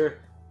 laptops. Sure.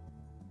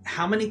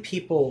 How many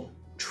people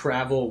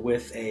travel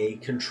with a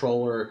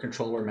controller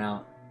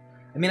mount?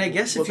 I mean, I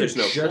guess if there's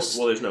no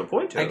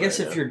point to it. I guess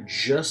if you're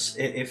just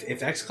if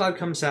xCloud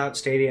comes out,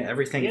 Stadia,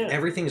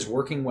 everything is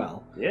working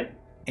well. Yeah.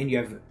 And you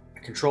have a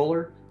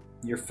controller,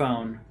 your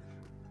phone,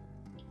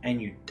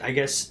 and I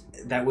guess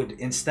that would,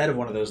 instead of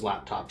one of those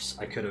laptops,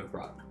 I could have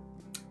brought.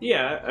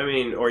 Yeah, I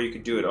mean, or you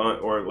could do it on,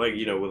 or like,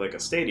 you know, with like a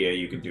Stadia,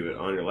 you could do it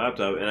on your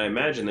laptop, and I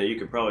imagine that you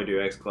could probably do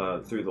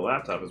xCloud through the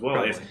laptop as well.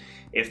 Probably.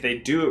 If they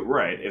do it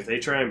right, if they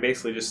try and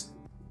basically just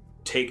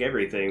take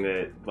everything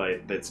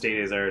that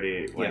Stadia has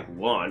already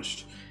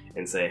launched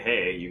and say,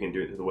 hey, you can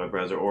do it through the web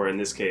browser, or in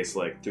this case,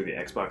 like through the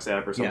Xbox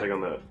app or something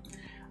on the.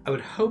 I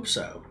would hope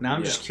so. Now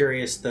I'm just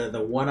curious. The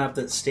one up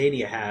that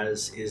Stadia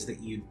has is that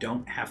you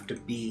don't have to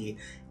be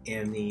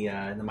in the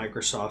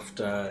Microsoft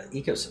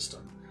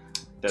ecosystem.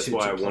 That's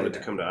why I wanted to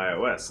come to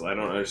iOS. I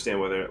don't understand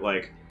whether,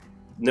 like,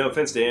 no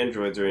offense to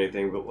Androids or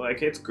anything, but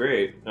like, it's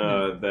great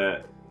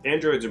that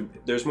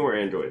there's more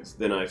Androids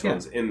than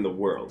iPhones in the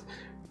world,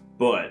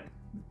 but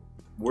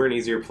we're an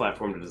easier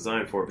platform to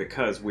design for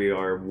because we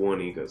are one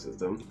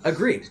ecosystem.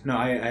 Agreed. No,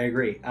 I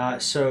agree.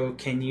 So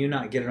can you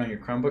not get it on your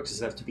Chromebook?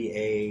 Does it have to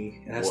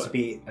be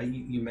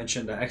you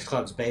mentioned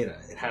xCloud's beta.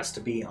 It has to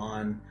be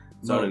on...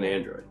 It's on an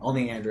Android.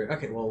 Only Android.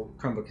 Okay, well,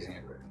 Chromebook is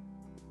Android.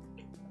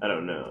 I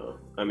don't know.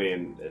 I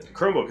mean,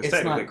 Chromebook is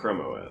technically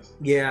Chrome OS.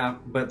 Yeah,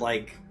 but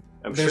like...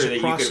 I'm sure that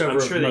you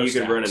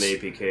could run an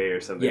APK or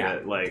something.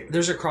 Yeah,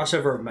 there's a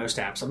crossover of most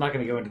apps. I'm not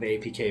going to go into the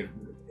APK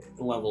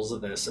levels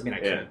of this. I mean,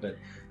 I could, but...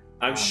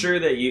 I'm sure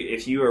that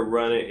if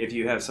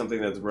you have something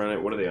that's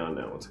running, what are they on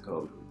now? What's it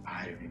called?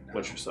 I don't even know.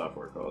 What's your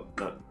software called?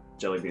 Not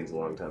Jelly Beans a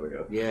long time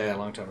ago. Yeah, a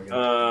long time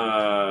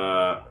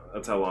ago.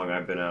 That's how long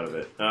I've been out of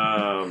it.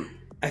 I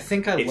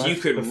think if you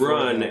could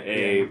run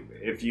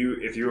if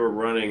you were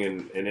running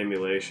an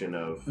emulation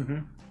of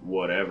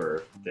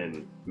whatever,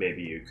 then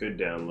maybe you could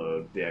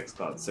download the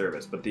xCloud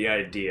service. But the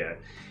idea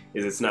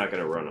is it's not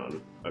going to run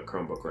on a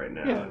Chromebook right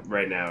now. Yeah.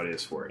 Right now it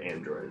is for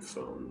Android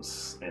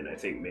phones and I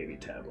think maybe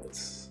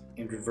tablets.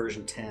 Android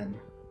version 10.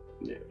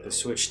 Yeah. They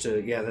switched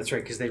to that's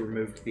right, because they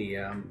removed the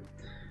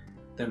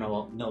they're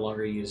no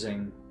longer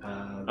using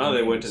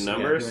they went to numbers? Yeah, they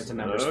went to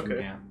numbers.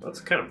 Okay.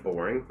 That's kind of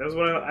boring. That's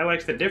what I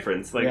liked the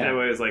difference. Like that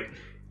way it was like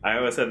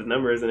iOS had the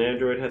numbers and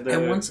Android had the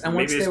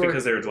maybe it's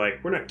because they were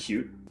like, we're not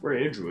cute, we're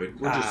Android.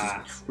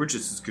 We're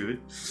just as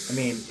good. I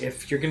mean,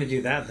 if you're gonna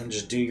do that, then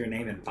just do your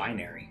name in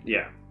binary.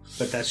 Yeah.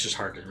 But that's just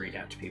hard to read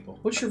out to people.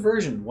 What's your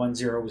version?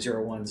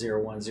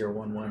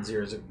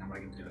 100101011010. I'm not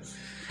gonna do it.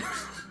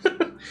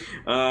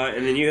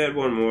 And then you had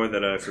one more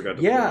that I forgot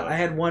to pull up. I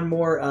had one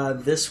more.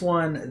 This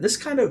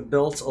kind of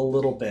built a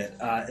little bit.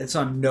 It's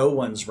on no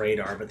one's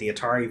radar, but the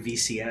Atari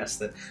VCS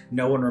that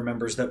no one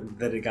remembers that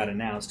it got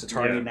announced.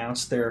 Atari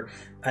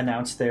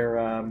announced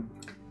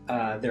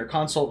their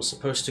console was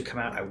supposed to come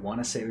out. I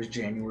want to say it was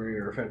January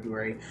or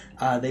February.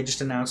 They just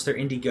announced their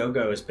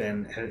Indiegogo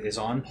is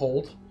on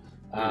hold,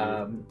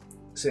 and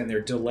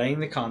they're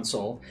delaying the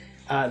console.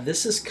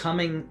 This is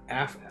coming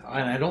after,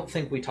 and I don't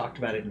think we talked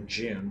about it in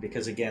June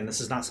because, again,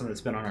 this is not something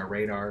that's been on our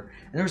radar.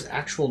 And there was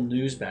actual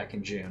news back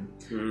in June.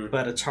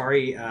 But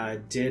Atari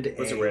did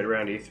Was it right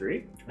around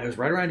E3? It was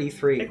right around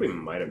E3. I think we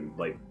might have,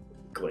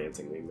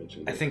 glancingly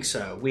mentioned it. I think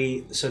so.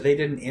 So they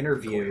did an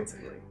interview.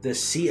 The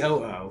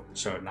COO,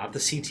 so not the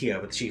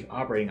CTO, but the Chief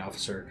Operating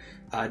Officer,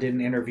 did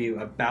an interview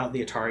about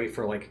the Atari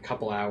for a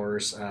couple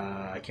hours.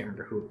 I can't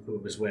remember who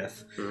it was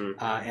with.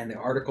 And the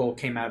article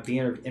came out, the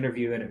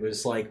interview, and it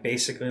was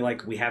basically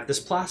we have this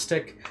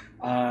plastic.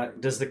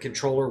 Does the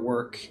controller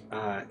work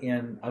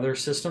in other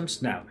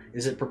systems? No.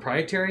 Is it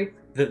proprietary?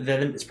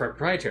 Then it's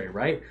proprietary,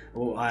 right?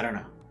 Well, I don't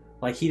know.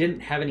 He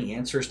didn't have any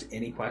answers to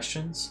any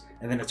questions.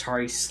 And then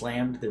Atari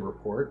slammed the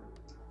report,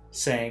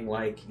 saying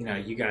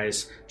you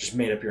guys just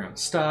made up your own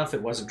stuff.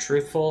 It wasn't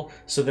truthful.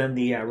 So then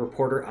the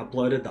reporter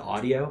uploaded the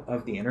audio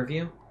of the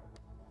interview,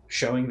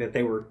 showing that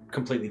they were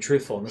completely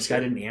truthful, and this guy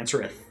didn't answer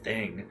a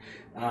thing.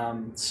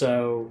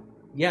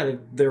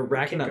 They're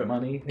racking up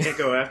money. Can't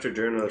go after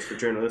journalists for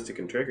journalistic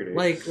integrity.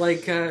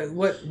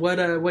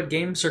 What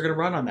games are going to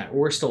run on that?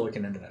 We're still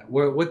looking into that.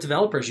 What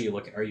developers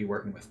are you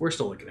working with? We're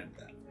still looking into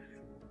that.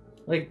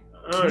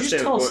 Can you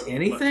just tell us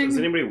anything? Does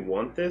anybody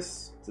want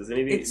this? Does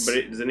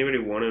anybody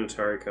want an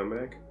Atari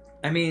comeback?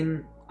 I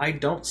mean, I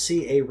don't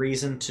see a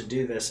reason to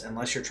do this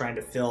unless you're trying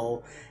to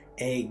fill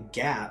a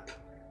gap.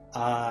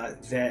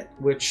 It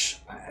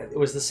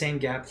was the same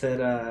gap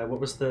that what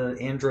was the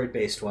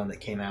Android-based one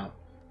that came out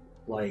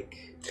like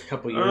a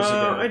couple years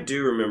ago? I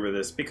do remember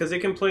this because it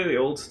can play the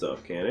old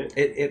stuff, can it?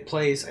 It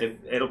plays.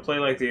 It'll play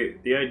like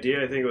the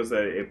idea. I think was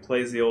that it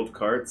plays the old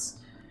carts,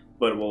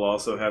 but it will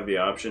also have the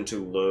option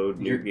to load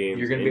new games.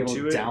 You're going to be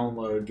able to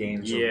download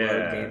games or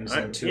load games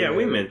into it. Yeah,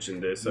 we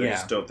mentioned this. I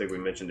just don't think we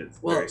mentioned it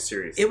very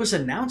seriously. It was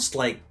announced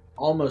like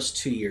almost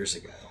 2 years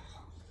ago,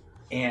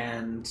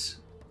 and.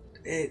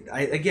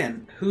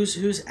 Again,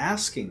 who's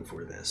asking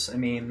for this? I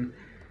mean,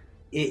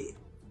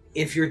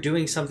 if you're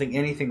doing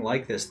anything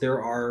like this, there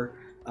are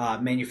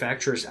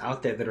manufacturers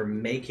out there that are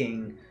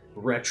making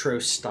retro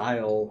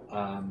style,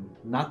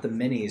 not the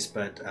minis,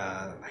 but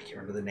I can't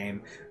remember the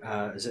name.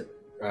 Is it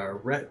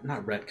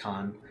not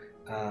Retcon?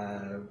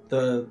 I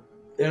don't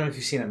know if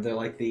you've seen them. They're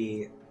like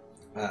the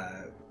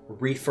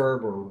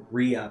refurb or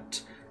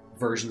re-upped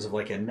versions of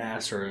like a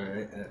NES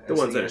or the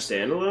ones that are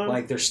standalone.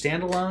 Like they're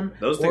standalone,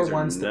 those things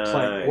are nice. That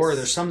play, or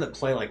there's some that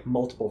play like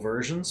multiple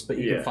versions, but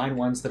you can find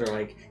ones that are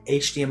like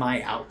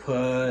HDMI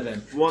output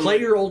and play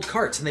your old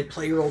carts, and they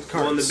play your old carts.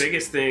 Well, and the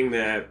biggest thing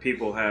that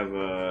people have,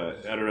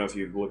 I don't know if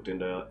you've looked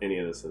into any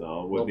of this at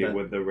all, would be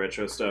with the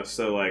retro stuff.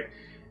 So like,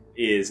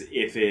 is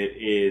if it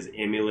is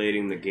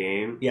emulating the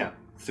game,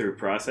 through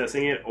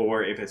processing it,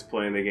 or if it's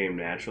playing the game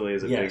naturally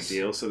is a big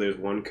deal. So there's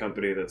one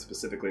company that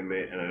specifically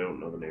made, and I don't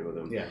know the name of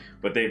them,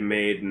 but they've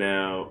made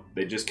now,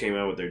 they just came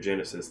out with their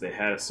Genesis. They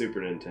had a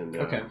Super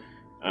Nintendo,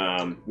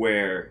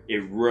 where it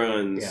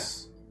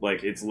runs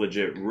like it's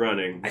legit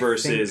running,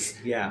 versus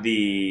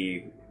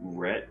the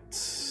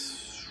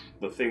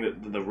the thing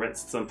that the Ret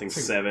something like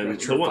 7,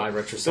 the one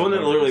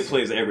that literally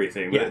plays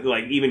everything,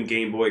 like even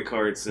Game Boy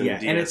carts and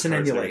DS and it's an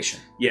emulation.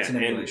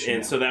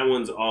 And so that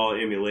one's all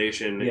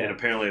emulation, and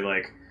apparently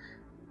like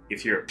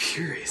if you're a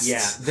purist,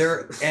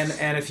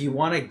 and if you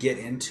want to get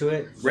into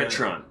it,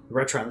 Retron,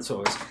 that's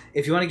what it was.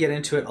 If you want to get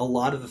into it, a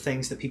lot of the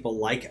things that people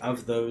like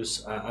of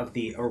those of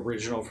the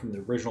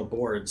original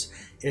boards,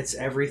 it's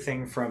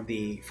everything from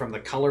the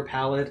color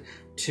palette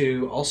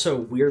to also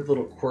weird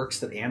little quirks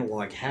that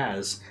Analog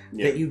has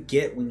that you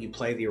get when you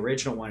play the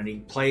original one and you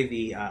play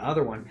the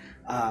other one.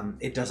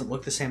 It doesn't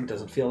look the same. It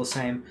doesn't feel the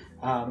same.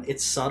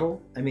 It's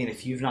subtle. I mean,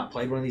 if you've not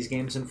played one of these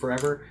games in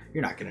forever,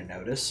 you're not going to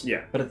notice.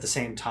 Yeah. But at the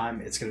same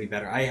time, it's going to be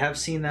better. I have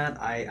seen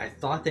that. I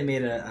thought they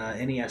made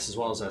a NES as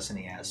well as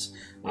SNES.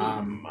 They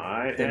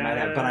might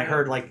have, but I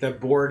heard like the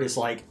board is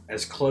like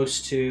as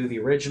close to the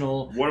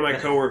original. One of my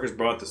coworkers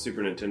bought the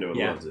Super Nintendo and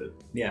loves it.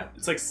 Yeah.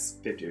 It's like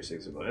 $50 or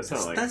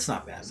 $60. That's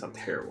not bad. It's not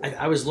terrible.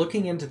 I was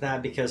looking into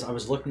that because I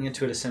was looking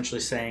into it essentially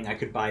saying I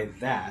could buy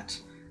that,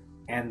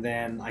 and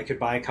then I could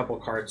buy a couple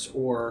carts,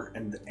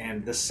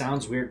 and this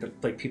sounds weird, but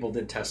like people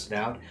did test it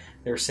out.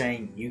 They were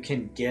saying you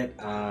can get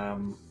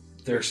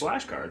there's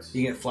flash cards.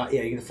 You get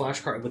you get a flash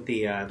card with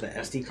the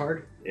SD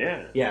card.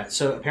 Yeah. Yeah.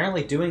 So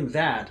apparently doing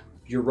that,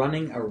 you're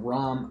running a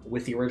ROM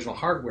with the original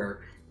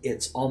hardware.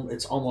 It's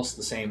almost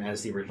the same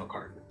as the original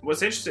card.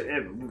 What's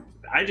interesting,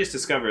 I just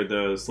discovered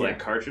those like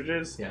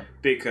cartridges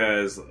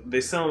because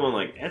they sell them on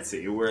like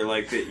Etsy, where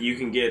like you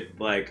can get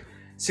like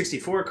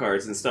 64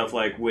 cards and stuff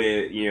like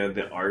with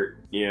the art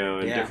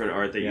and different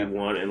art that you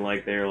want, and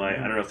like they're like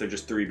I don't know if they're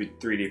just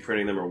 3D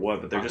printing them or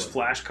what, but they're just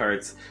flash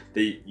cards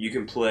that you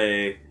can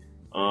play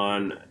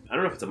on. I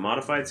don't know if it's a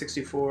modified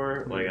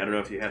 64. Like I don't know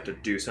if you have to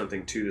do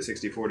something to the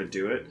 64 to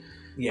do it.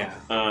 Yeah.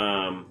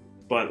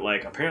 But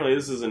like apparently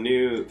this is a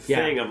new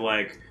thing of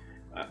like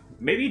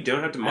maybe you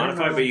don't have to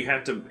modify, but you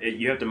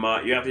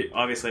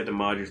obviously have to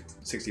mod your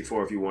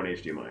 64 if you want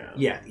HDMI out.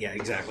 Yeah,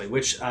 exactly.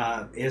 Which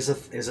is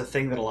a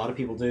thing that a lot of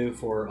people do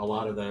for a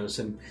lot of those.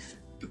 And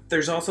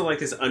there's also like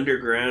this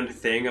underground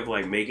thing of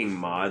like making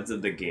mods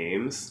of the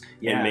games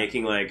and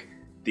making like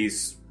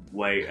these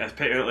like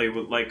apparently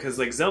like because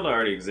like Zelda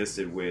already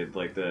existed with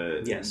like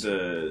the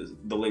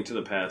Link to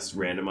the Past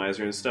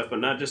randomizer and stuff, but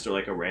not just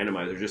like a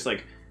randomizer, just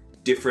like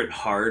different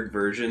hard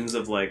versions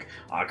of like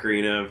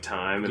Ocarina of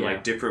Time and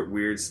like different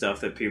weird stuff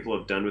that people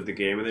have done with the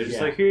game, and they're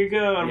just like, here you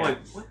go. And I'm like,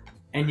 what?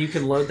 And you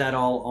can load that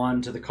all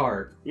onto the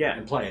card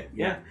and play it.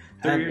 Yeah.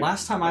 And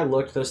last time I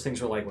looked, those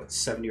things were like what,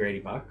 $70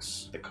 or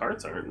 $80? The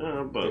carts aren't,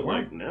 no, but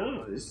like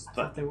no, I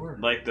thought they were.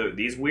 Like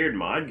these weird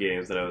mod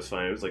games that I was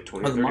finding, it was like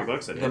 $20 or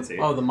 $30 at Etsy.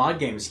 Oh, the mod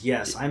games,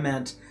 yes. I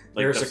meant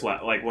like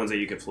like ones that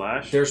you could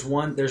flash. There's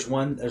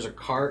a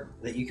cart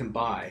that you can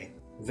buy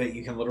that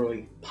you can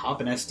literally pop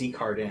an SD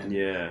card in.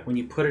 Yeah. When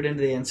you put it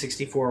into the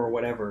N64 or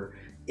whatever,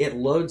 it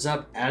loads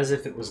up as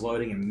if it was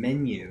loading a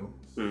menu,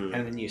 and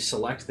then you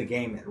select the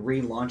game. It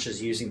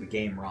relaunches using the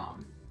game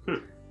ROM.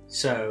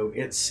 So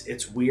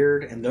it's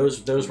weird, and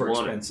those were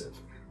expensive.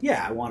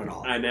 Yeah, I want it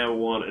all. I now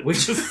want it.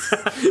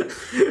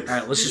 All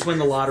right, let's just win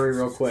the lottery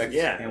real quick.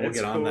 Yeah, and we'll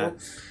get on that.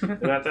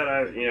 Not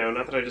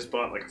that I just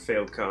bought like a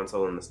failed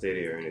console in the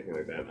Stadia or anything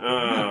like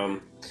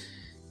that.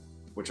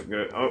 which I'm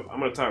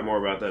gonna talk more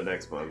about that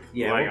next month.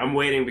 Yeah, like I'm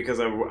waiting because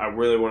I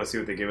really want to see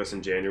what they give us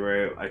in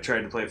January. I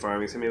tried to play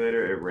Farming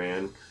Simulator, it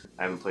ran.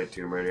 I haven't played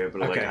Tomb Raider yet,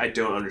 but like I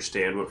don't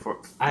understand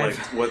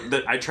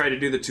I tried to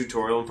do the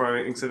tutorial in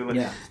Farming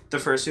Simulator. Yeah. The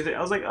first two things,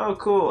 I was like, oh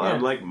cool,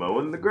 I'm like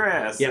mowing the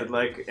grass. Yeah.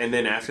 And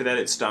then after that,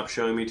 it stopped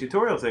showing me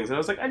tutorial things, and I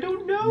was like, I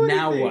don't know anything.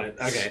 Now what?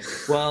 Okay.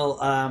 Well,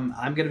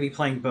 I'm going to be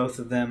playing both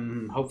of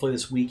them hopefully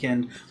this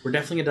weekend. We're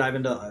definitely going to dive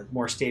into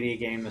more Stadia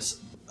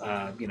games,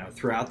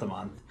 throughout the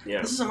month.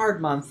 Yeah. This is a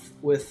hard month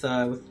with.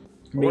 I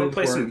want to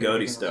play some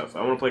GOTY stuff.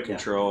 I want to play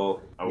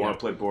Control. I want to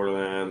play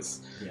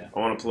Borderlands. Yeah. I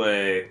want to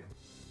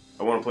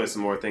play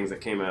some more things that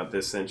came out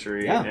this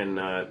century and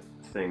not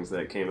things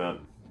that came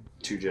out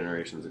 2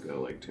 generations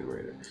ago, like Tomb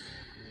Raider.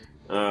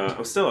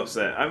 I'm still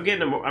upset.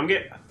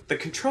 The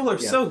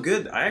controller's so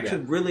good. I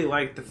actually really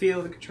like the feel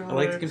of the controller. I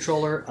like the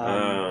controller.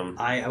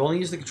 I only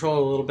used the controller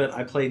a little bit.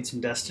 I played some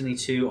Destiny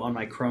 2 on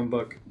my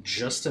Chromebook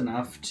just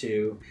enough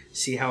to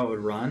see how it would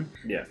run.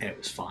 Yeah. And it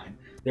was fine.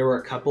 There were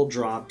a couple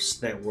drops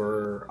that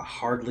were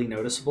hardly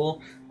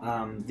noticeable.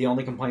 The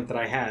only complaint that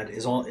I had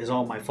is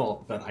all my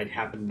fault, but I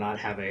happened to not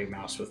have a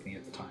mouse with me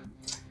at the time.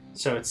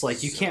 So it's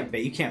like you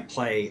can't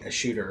play a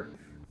shooter.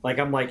 Like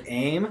I'm like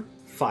aim,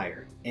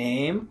 fire,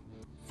 aim,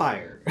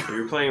 fire.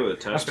 You were playing with a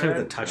touchpad? I was playing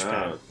with a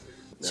touchpad.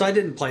 So I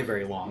didn't play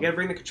very long. You gotta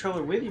bring the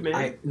controller with you, man.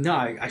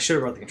 I should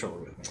have brought the controller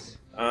with me.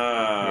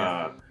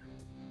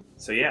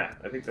 So yeah,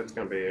 I think that's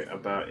going to be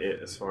about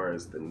it as far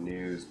as the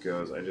news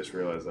goes. I just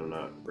realized I'm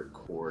not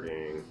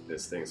recording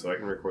this thing, so I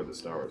can record the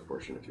Star Wars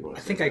portion if you want.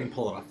 I think I can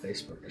pull it off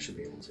Facebook. I should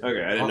be able to.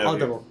 Okay, I didn't know.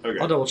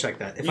 I'll double check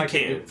that. If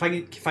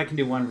I can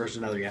do one versus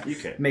another, yeah. You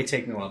can. It may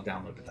take me a while to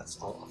download, but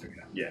I'll figure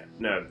it out. Yeah,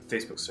 no,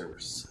 Facebook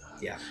servers.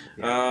 Yeah.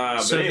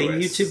 So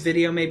anyways, the YouTube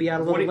video may be out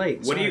a little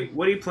late. What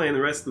are you playing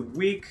the rest of the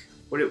week?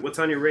 What's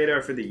on your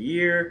radar for the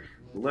year?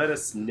 Let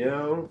us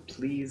know.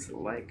 Please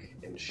like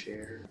and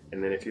share.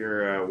 And then if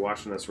you're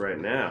watching us right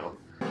now...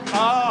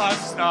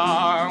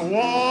 Star Wars!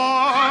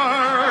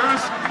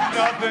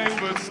 Nothing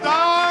but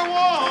Star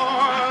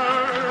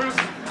Wars!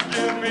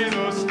 Give me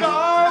the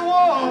Star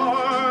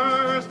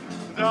Wars!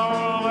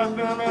 Don't let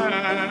them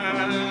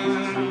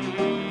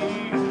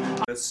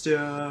end!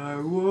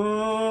 Star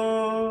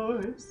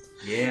Wars!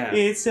 Yeah.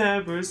 It's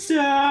time for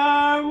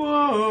Star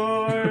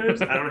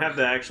Wars! I don't have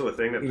the actual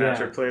thing that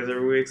Patrick plays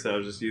every week, so I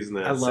was just using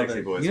that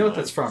sexy voice. You know what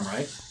that's from,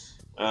 right?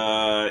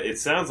 It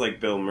sounds like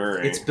Bill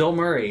Murray. It's Bill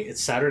Murray.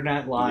 It's Saturday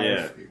Night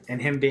Live,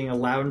 and him being a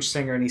lounge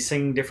singer, and he's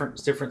singing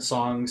different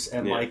songs,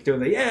 and like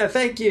doing the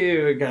thank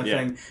you kind of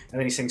thing, and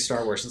then he sings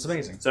Star Wars. It's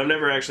amazing. So I've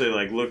never actually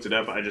looked it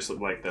up. I just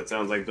that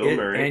sounds like Bill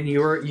Murray. And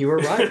you were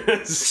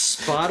right,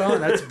 spot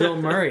on. That's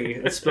Bill Murray.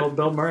 It's Bill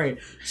Murray.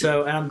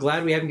 So, and I'm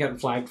glad we haven't gotten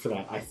flagged for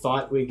that. I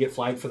thought we'd get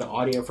flagged for the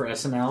audio for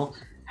SNL.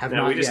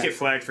 We just get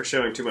flagged for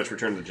showing too much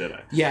Return of the Jedi.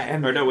 Yeah, Attack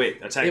of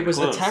the Clones. It was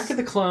Attack of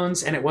the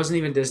Clones, and it wasn't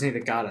even Disney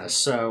that got us.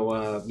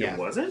 So It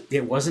wasn't?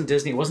 It wasn't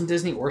Disney. It wasn't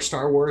Disney or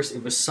Star Wars.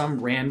 It was some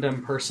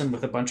random person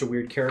with a bunch of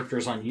weird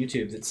characters on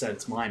YouTube that said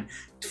it's mine.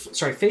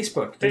 Sorry,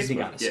 Facebook. Disney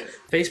got us. Yeah.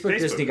 Facebook,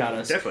 Disney got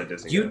us. Definitely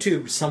Disney.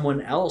 YouTube,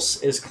 someone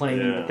else is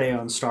claiming that they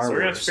own Star Wars. So we're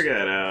gonna have to figure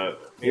that out.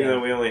 Even though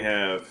we only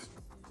have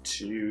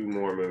 2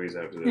 more movies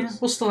after this. Yeah,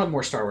 we'll still have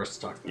more Star Wars to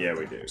talk about. Yeah,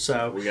 we do.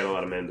 So we got a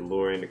lot of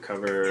Mandalorian to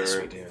cover. Yes,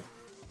 we do.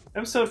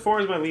 Episode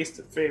 4 is my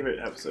least favorite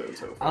episode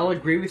so far. I'll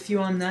agree with you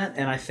on that,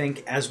 and I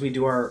think as we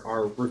do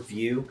our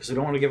review, because we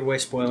don't want to give away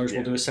spoilers,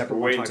 we'll do a separate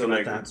one talking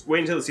about that.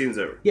 Wait until the season's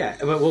over. Yeah,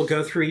 but we'll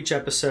go through each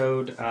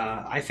episode.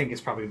 I think it's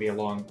probably going to be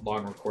a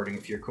long recording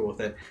if you're cool with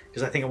it,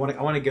 because I think I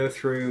want to go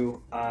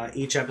through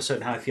each episode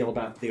and how I feel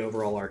about the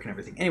overall arc and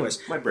everything. Anyways.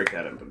 Might break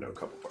that into a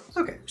couple parts.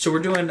 Okay, so we're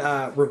doing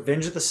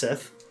Revenge of the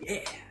Sith.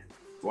 Yeah.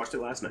 Watched it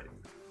last night.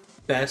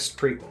 Best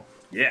prequel.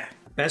 Yeah.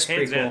 Best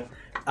prequel.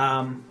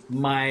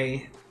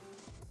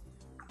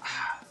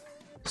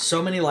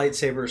 So many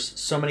lightsabers,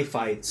 so many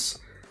fights.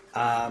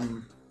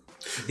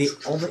 The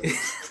only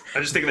I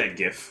just think of that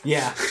GIF.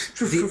 Yeah,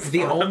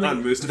 the only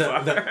on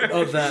Mustafar.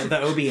 the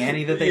Obi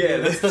Annie that they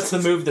do. That's the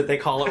move that they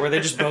call it, where they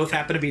just both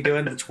happen to be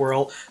doing the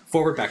twirl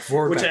forward back.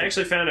 Which I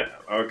actually found out.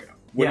 Okay,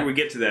 when we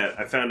get to that,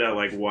 I found out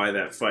why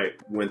that fight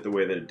went the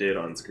way that it did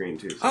on screen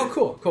too. So. Oh,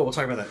 cool. We'll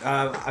talk about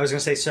that. I was gonna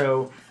say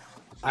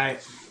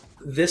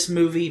this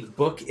movie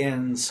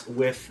bookends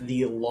with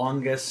the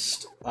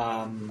longest.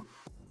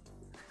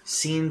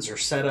 Scenes or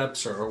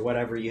setups or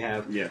whatever you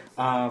have. Yeah.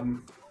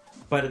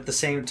 But at the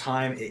same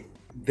time,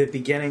 the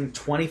beginning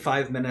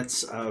 25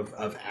 minutes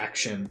of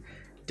action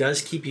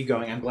does keep you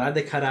going. I'm glad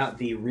they cut out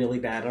the really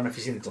bad. I don't know if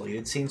you've seen the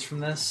deleted scenes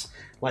from this.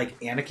 Like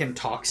Anakin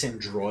talks in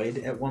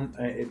droid at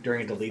one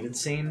during a deleted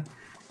scene,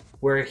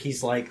 where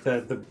he's like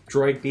the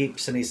droid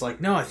beeps and he's like,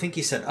 no, I think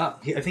he said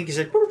up. I think he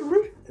said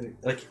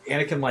like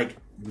Anakin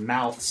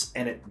mouths,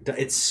 and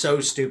it's so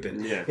stupid.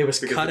 Yeah, it was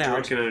cut out.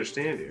 Because the droid can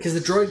understand you. Because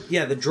the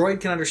droid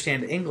can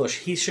understand English.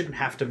 He shouldn't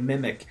have to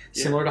mimic,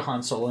 similar to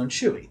Han Solo and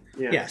Chewie.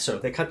 Yeah, so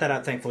they cut that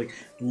out, thankfully.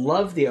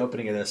 Love the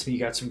opening of this.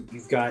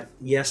 You've got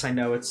yes, I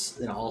know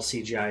it's all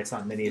CGI, it's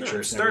not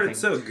miniatures. It started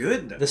so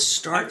good though. The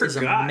start is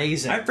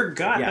amazing. I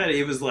forgot that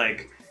it was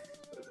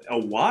a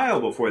while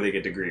before they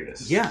get to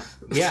Grievous. Yeah.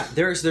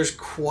 There's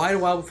quite a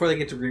while before they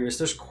get to Grievous.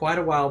 There's quite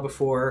a while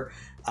before,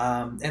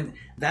 and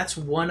that's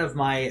one of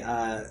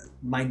my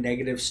my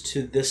negatives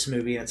to this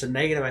movie. And it's a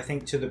negative, I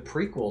think, to the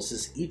prequels.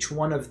 Is each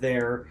one of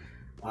their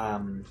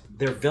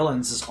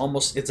villains is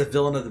almost, it's a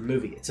villain of the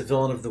movie. It's a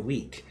villain of the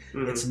week.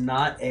 Mm-hmm. It's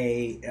not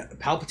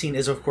Palpatine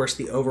is, of course,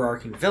 the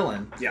overarching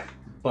villain. Yeah.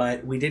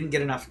 But we didn't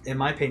get enough, in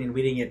my opinion,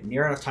 we didn't get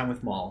near enough time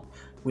with Maul.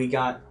 We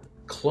got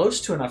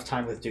close to enough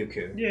time with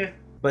Dooku. Yeah.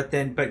 But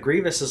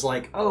Grievous is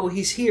like, oh,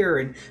 he's here,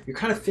 and you're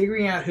kind of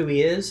figuring out who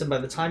he is, and by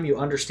the time you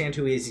understand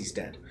who he is, he's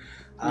dead.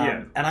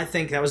 And I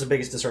think that was the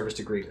biggest disservice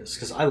to Grievous,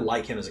 because I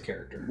like him as a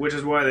character. Which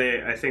is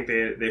why I think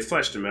they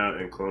fleshed him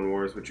out in Clone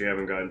Wars, which you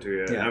haven't gotten to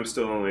yet. Yeah. I'm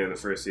still only in the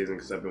first season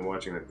because I've been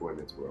watching that Boy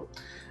Meets World.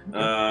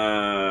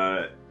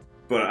 Okay.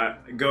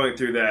 But going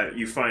through that,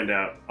 you find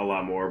out a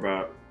lot more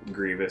about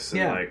Grievous,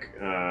 and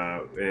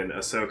and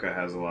Ahsoka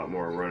has a lot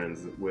more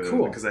run-ins with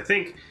him, because I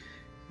think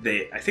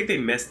they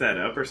messed that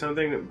up or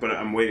something, but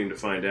I'm waiting to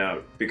find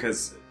out,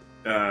 because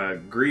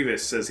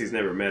Grievous says he's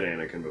never met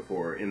Anakin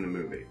before in the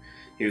movie.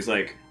 He was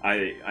like,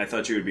 I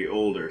thought you would be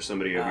older,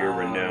 somebody of your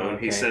renown.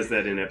 Okay. He says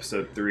that in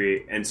episode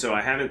 3. And so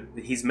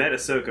he's met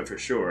Ahsoka for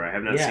sure. I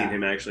have not seen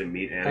him actually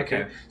meet Anakin.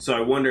 Okay. So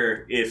I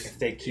wonder if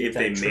they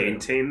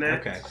maintain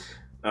that. Okay.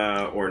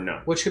 Or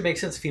not. Which could make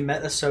sense if he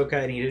met Ahsoka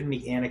and he didn't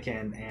meet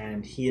Anakin,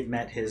 and he had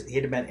met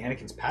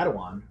Anakin's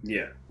Padawan.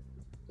 Yeah.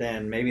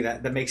 Then maybe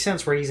that makes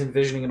sense, where he's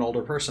envisioning an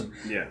older person.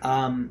 Yeah.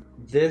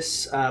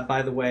 This,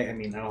 by the way, I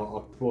mean,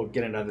 we'll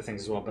get into other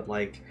things as well, but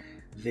like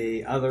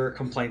the other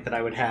complaint that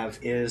I would have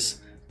is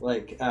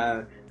like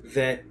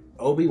that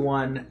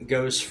Obi-Wan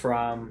goes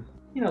from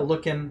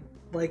looking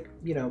like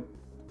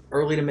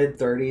early to mid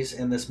 30s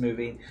in this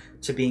movie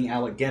to being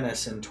Alec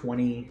Guinness in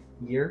 20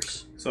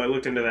 years. So I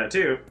looked into that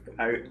too.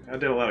 I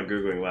did a lot of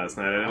Googling last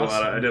night.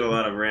 I did a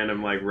lot of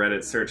random like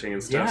Reddit searching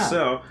and stuff. Yeah.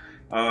 So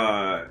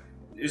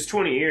it was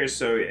 20 years.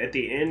 So at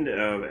the end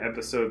of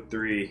episode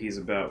 3, he's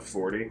about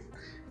 40.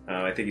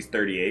 I think he's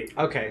 38.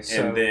 Okay,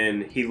 so... And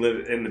then he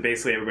lived... And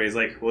basically everybody's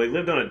like, well, he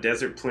lived on a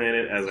desert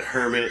planet as a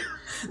hermit.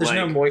 There's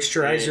no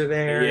moisturizer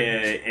there.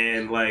 Yeah,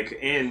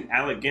 and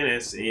Alec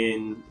Guinness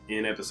in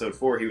episode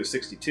 4, he was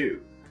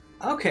 62.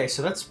 Okay,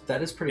 so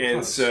that is pretty close.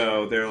 And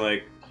so they're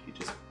like, he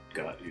just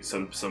got...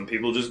 Some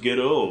people just get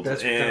old.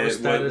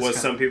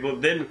 Some people...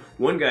 Then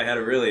one guy had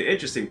a really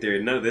interesting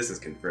theory. None of this is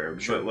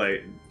confirmed. Sure. But,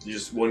 like,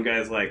 just one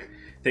guy's like...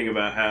 Thing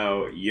about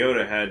how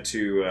Yoda had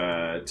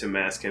to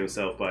mask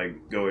himself by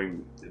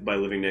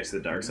living next to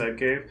the dark side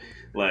cave.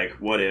 Like,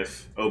 what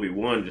if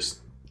Obi-Wan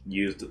just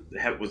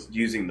was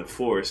using the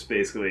Force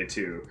basically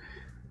to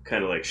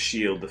kind of like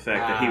shield the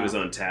fact that he was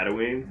on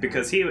Tatooine,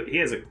 because he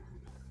has a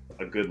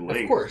good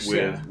link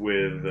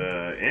with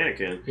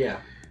Anakin. Yeah.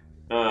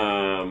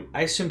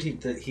 I assumed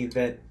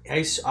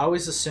I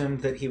always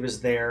assumed that he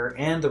was there,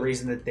 and the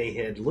reason that they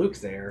hid Luke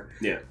there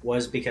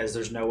was because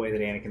there's no way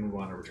that Anakin would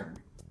want to return.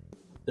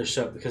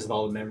 Because of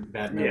all the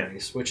bad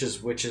memories, which is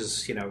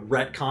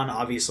retcon.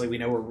 Obviously, we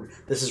know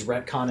this is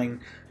retconning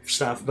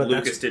stuff, but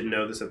Lucas didn't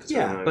know this at the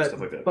time. But,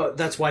 stuff like that. But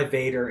that's why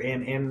Vader,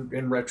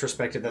 in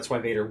retrospective, that's why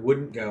Vader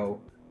wouldn't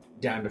go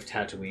down to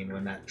Tatooine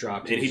when that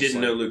dropped. And he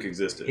didn't know Luke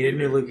existed. He didn't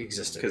know Luke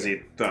existed because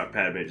he thought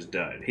Padme just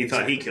died. He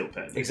thought he killed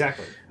Padme.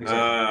 Exactly.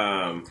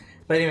 But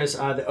anyways,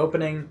 the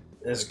opening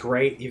is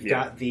great. You've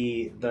got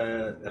the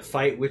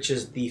fight, which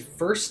is the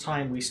first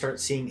time we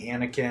start seeing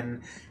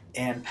Anakin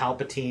and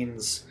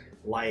Palpatine's.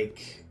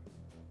 Like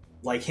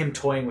him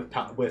toying with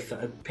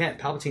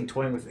Palpatine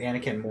toying with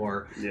Anakin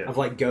more of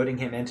like goading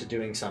him into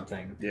doing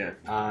something,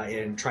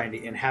 and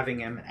having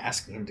him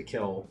asking him to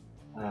kill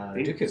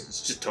Dooku. He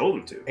just told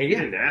him to. He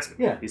didn't ask him.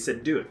 Yeah, he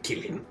said do it,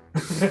 kill him.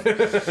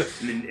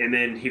 and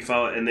then he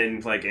followed, and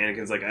then like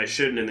Anakin's like I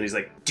shouldn't, and then he's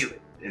like do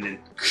it, and then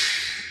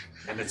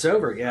and it's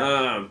over.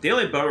 Yeah. The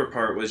only bummer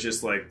part was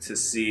just like to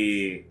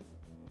see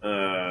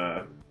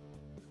Obi-Wan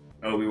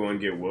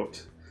get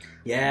whooped.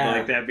 Yeah,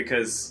 like that,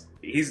 because.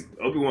 He's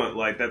Obi-Wan,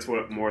 like that's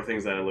what more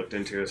things that I looked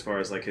into as far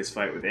as like his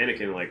fight with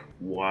Anakin, like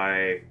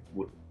why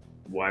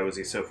was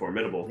he so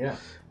formidable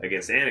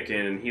against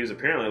Anakin? And he was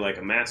apparently like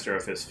a master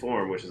of his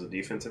form, which is a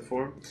defensive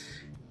form,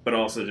 but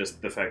also just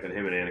the fact that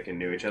him and Anakin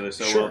knew each other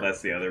so well.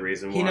 That's the other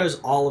reason why he knows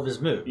all of his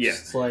moves. Yeah,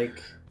 it's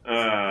like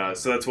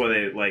so that's why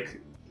they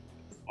like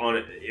on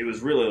it. It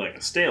was really like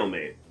a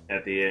stalemate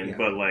at the end,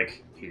 but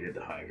like. He did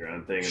the high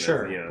ground thing.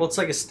 And Well,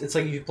 it's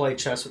like you play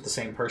chess with the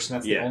same person.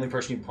 That's the only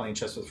person you've been playing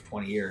chess with for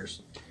 20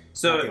 years.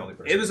 So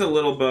it was a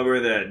little bummer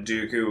that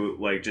Dooku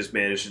like just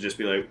managed to just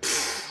be like,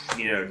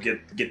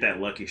 get that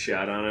lucky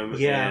shot on him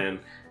and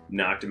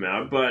knocked him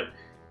out. But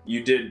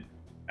you did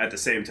at the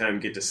same time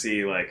get to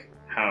see like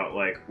how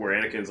like where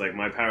Anakin's like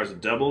my powers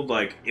have doubled.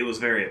 Like it was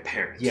very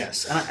apparent.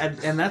 Yes,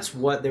 and that's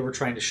what they were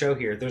trying to show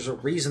here. There's a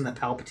reason that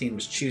Palpatine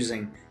was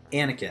choosing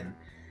Anakin.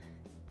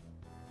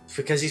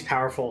 Because he's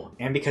powerful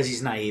and because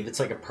he's naive. It's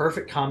like a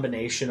perfect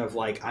combination of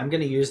like I'm going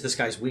to use this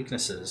guy's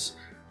weaknesses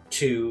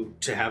to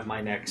have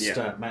my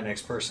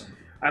next person.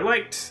 I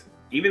liked,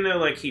 even though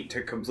like he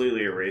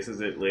completely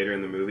erases it later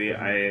in the movie.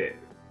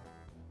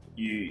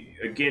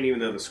 even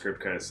though the script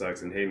kind of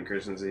sucks, and Hayden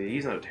Christensen,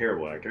 he's not a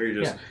terrible actor. He's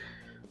just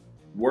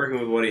working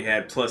with what he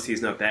had. Plus,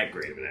 he's not that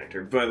great of an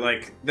actor. But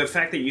like the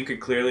fact that you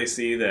could clearly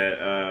see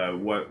that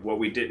what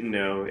we didn't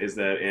know is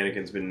that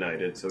Anakin's been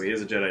knighted, so he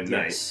is a Jedi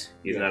Knight.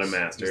 He's not a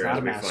master, he's not as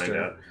a master. we find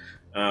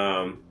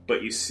out.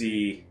 But you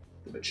see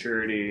the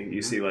maturity.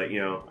 You see, like,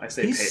 I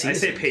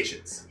say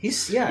patience.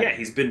 He's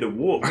been to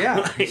war.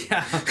 Yeah,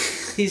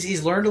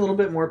 He's learned a little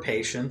bit more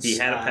patience. He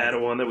had a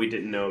Padawan that we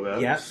didn't know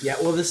about. Yeah.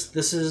 Well, this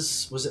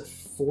was it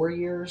 5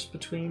 years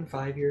between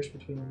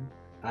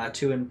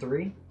 2 and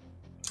 3?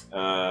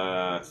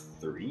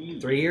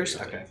 3 years.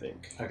 Okay, I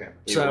think. Okay,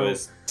 it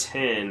was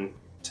 10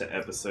 to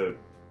episode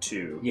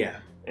 2. Yeah.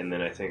 And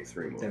then I think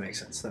 3 more. That makes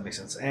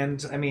sense.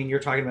 And I mean, you're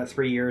talking about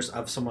 3 years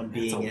of someone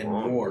being in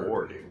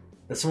war. Dude.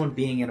 That's someone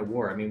being in a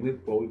war. I mean,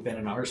 we've been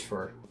in ours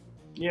for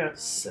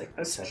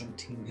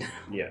 17 now.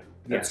 Yeah,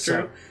 that's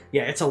true. So,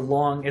 it's a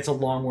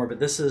long war, but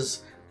this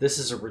is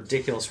a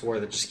ridiculous war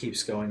that just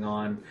keeps going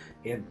on.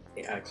 In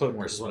Clone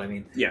Wars is what I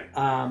mean. Yeah.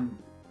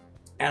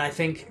 And I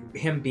think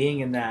him being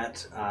in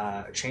that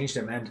changed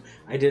him. And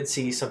I did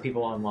see some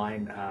people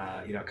online,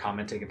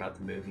 commenting about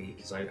the movie,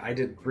 because I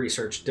did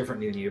research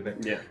differently than you,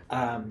 but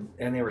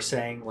and they were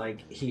saying,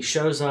 like, he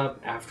shows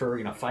up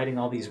after fighting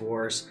all these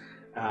wars,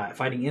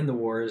 fighting in the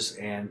wars,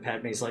 and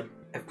Padme's like,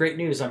 I have great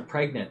news, I'm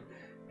pregnant.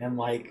 And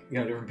like,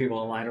 different people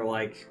online are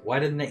like, why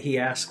didn't he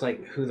ask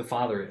like who the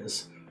father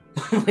is?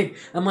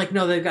 I'm like,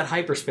 no, they've got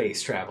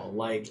hyperspace travel.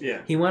 Like,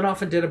 he went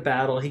off and did a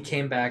battle. He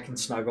came back and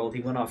snuggled.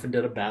 He went off and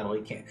did a battle.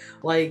 He came,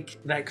 like,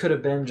 that could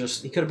have been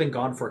he could have been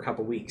gone for a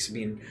couple weeks. I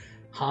mean,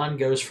 Han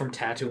goes from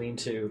Tatooine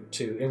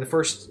to in the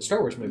first Star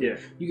Wars movie. Yeah.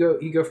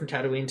 You go from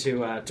Tatooine to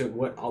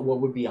what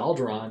would be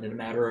Alderaan in a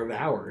matter of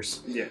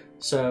hours. Yeah.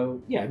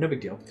 So no big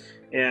deal.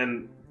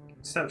 And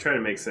stop trying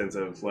to make sense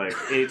of like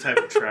any type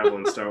of travel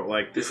in Star Wars.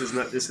 Like, this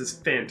is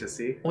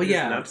fantasy. Well, this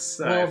is not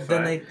sci-fi. Well,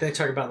 then they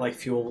talk about like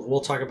fuel.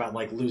 We'll talk about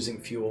like losing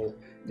fuel.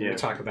 Yeah. We'll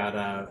talk about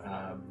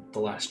The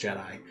Last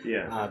Jedi.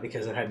 Yeah.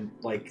 Because it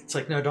hadn't, like, it's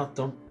like, no,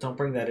 don't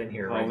bring that in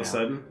here all right of a now.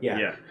 sudden.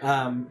 Yeah.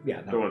 No.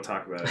 Don't want to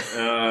talk about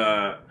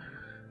it.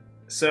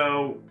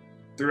 So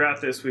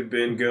throughout this, we've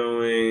been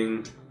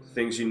going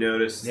things you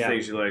noticed,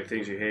 things you liked,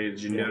 things you hated.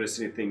 Did you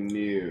notice anything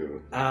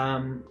new?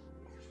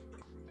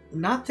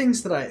 Not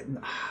things that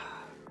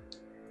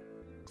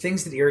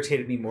things that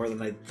irritated me more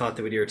than I thought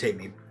they would irritate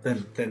me.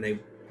 Than they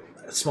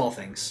small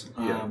things.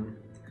 Yeah.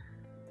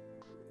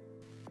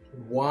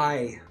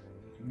 Why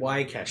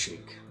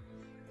Kashyyyk?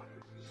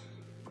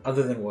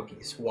 Other than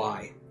Wookiees,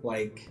 why?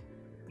 Like,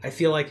 I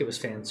feel like it was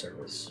fan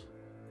service.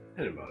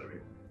 That didn't bother me.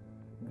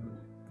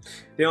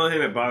 The only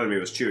thing that bothered me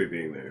was Chewie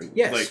being there.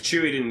 Yes. Like,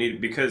 Chewie didn't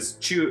need... Because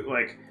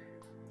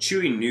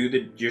Chewie knew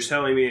that... You're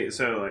telling me...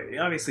 So, like,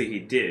 obviously he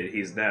did.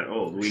 He's that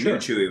old. We knew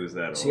Chewie was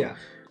that old. Yeah.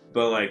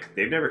 But, like,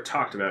 they've never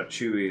talked about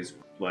Chewie's,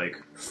 like,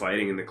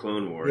 fighting in the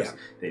Clone Wars. Yeah.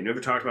 They never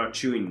talked about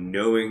Chewie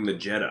knowing the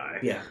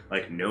Jedi. Yeah.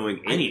 Like,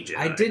 knowing any Jedi.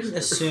 I didn't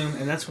assume...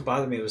 And that's what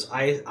bothered me, was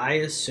I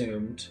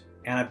assumed...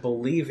 And I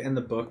believe in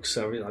the books,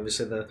 so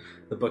obviously the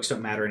books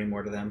don't matter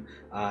anymore to them.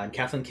 And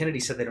Kathleen Kennedy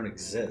said they don't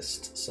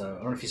exist. So I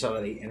don't know if you saw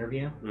the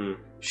interview.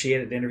 She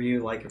had an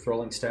interview like with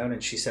Rolling Stone,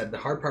 and she said the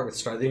hard part with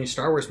the new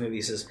Star Wars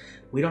movies is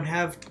we don't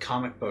have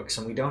comic books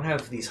and we don't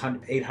have these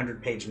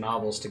 800-page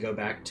novels to go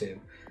back to.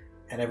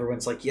 And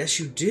everyone's like, yes,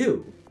 you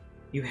do.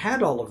 You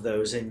had all of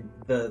those, and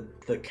the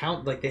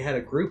count, like, they had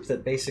a group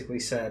that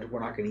basically said we're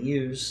not going to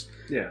use.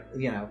 Yeah.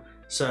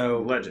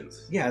 So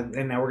Legends. Yeah,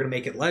 and now we're going to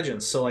make it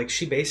Legends. So like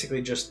she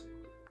basically just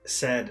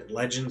said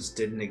Legends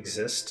didn't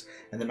exist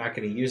and they're not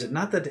going to use it.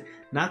 Not that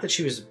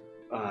she was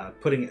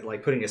putting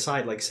it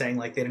aside, like saying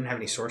like they didn't have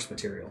any source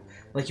material.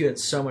 Like, you had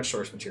so much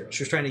source material.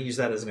 She was trying to use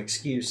that as an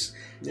excuse.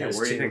 Yeah,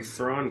 where do you think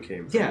Thrawn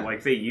came from? Yeah.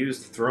 Like, they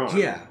used Thrawn.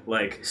 Yeah.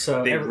 Like,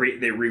 so they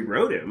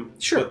rewrote him,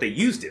 but they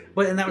used him.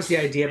 But and that was the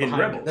idea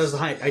behind Rebels. That was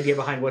the idea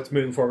behind what's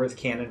moving forward with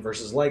canon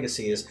versus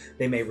legacy, is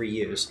they may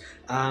reuse.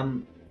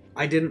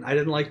 I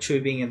didn't like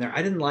Chewie being in there.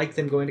 I didn't like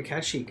them going to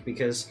Kashyyyk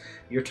because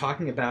you're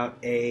talking about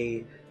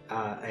a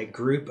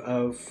group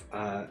of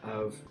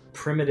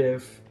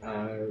primitive,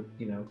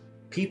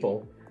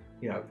 people,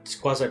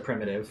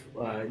 quasi-primitive,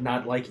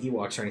 not like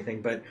Ewoks or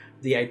anything. But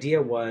the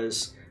idea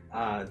was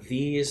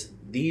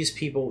these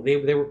people,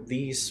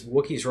 these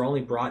Wookiees were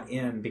only brought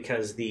in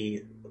because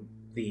the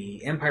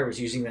Empire was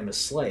using them as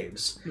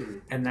slaves,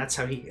 and that's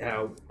how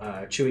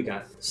Chewie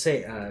got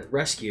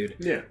rescued.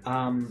 Yeah.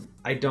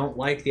 I don't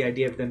like the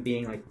idea of them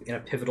being like in a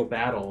pivotal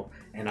battle,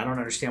 and I don't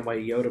understand why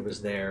Yoda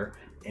was there.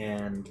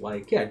 And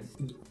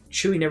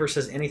Chewie never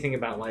says anything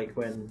about like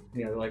when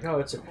they're like, oh,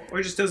 it's or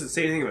he just doesn't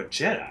say anything about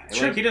Jedi.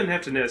 Sure. Like, he doesn't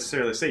have to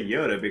necessarily say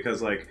Yoda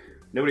because like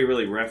nobody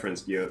really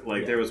referenced Yoda.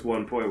 Like there was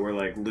one point where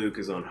like Luke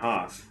is on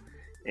Hoth.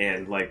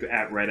 And like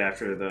right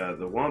after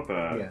the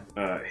Wampa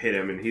hit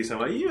him, and he's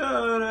like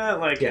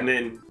Yoda, and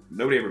then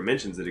nobody ever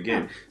mentions it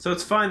again. So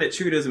it's fine that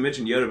Chewie doesn't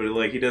mention Yoda, but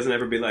like he doesn't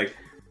ever be like,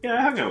 yeah,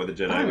 I hung out with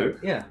the Jedi, Luke.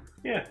 Yeah,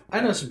 Yeah.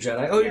 I know some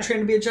Jedi. Oh, you're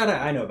trained to be a Jedi?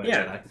 I know about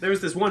Jedi. There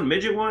was this one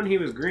midget one. He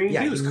was green.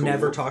 Yeah, he was cool.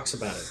 Never talks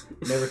about it.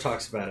 Never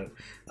talks about it.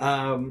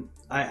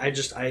 I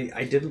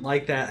didn't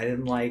like that. I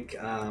didn't like...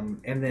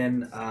 and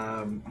then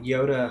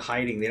Yoda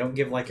hiding. They don't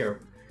give like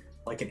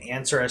an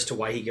answer as to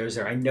why he goes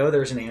there. I know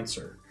there's an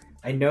answer.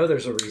 I know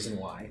there's a reason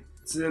why.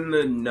 It's in the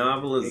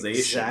novelization.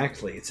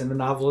 Exactly, it's in the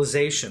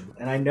novelization,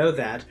 and I know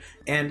that.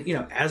 And you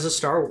know, as a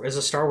Star Wars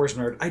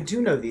nerd, I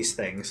do know these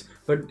things.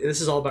 But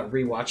this is all about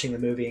rewatching the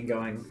movie and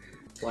going,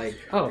 like,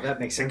 oh, that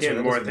makes sense.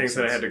 Again, more things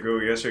that I had to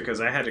Google yesterday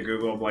because I had to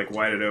Google like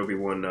why did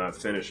Obi-Wan not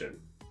finish it.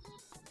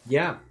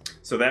 Yeah.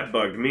 So that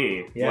bugged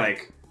me. Yeah.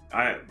 Like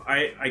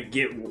I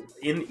get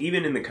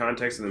even in the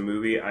context of the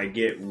movie, I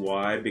get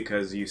why,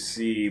 because you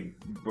see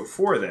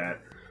before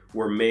that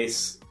where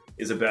Mace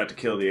is about to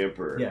kill the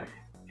Emperor. Yeah.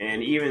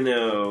 And even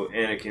though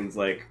Anakin's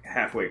like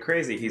halfway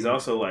crazy, he's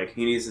also like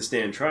he needs to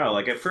stand trial.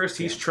 Like at first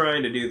he's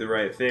trying to do the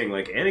right thing.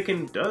 Like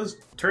Anakin does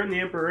turn the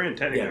Emperor in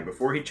technically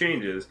before he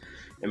changes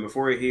and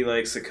before he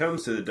like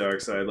succumbs to the dark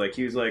side. Like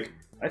he was like,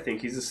 I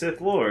think he's a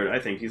Sith Lord. I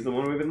think he's the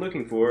one we've been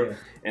looking for. Yeah.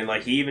 And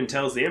like he even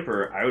tells the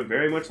Emperor, I would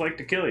very much like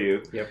to kill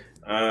you. Yep.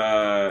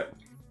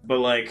 But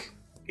like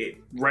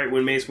right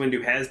when Mace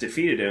Windu has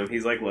defeated him,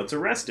 he's like, let's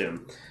arrest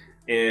him.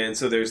 And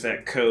so there's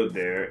that code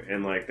there,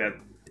 and like that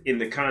in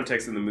the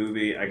context of the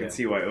movie, I can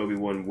see why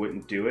Obi-Wan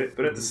wouldn't do it.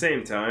 But at the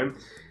same time,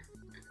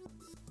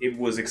 it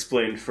was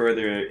explained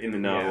further in the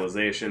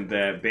novelization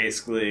that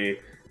basically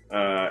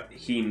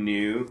he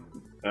knew,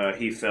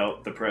 he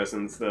felt the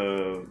presence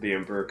of the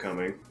Emperor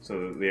coming.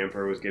 So the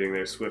Emperor was getting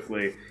there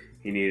swiftly.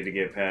 He needed to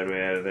get Padme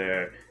out of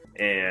there.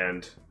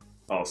 And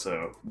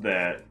also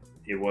that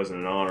it wasn't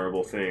an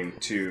honorable thing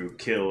to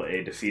kill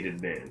a defeated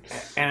man.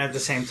 And at the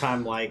same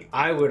time, like,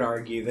 I would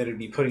argue that it'd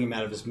be putting him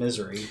out of his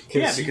misery.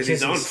 Because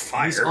he's on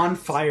fire. He's on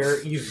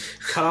fire. You've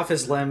cut off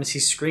his limbs.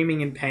 He's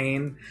screaming in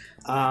pain.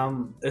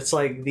 It's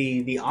like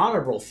the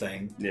honorable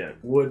thing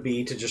would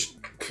be to just...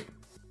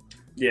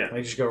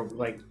 like just go,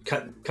 like,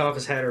 cut off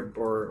his head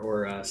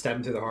or stab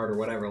him through the heart or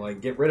whatever.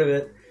 Like, get rid of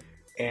it.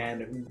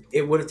 And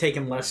it would have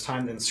taken less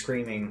time than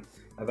screaming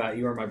about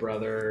you are my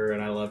brother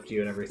and I loved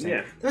you and everything.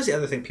 Yeah. That was the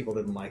other thing people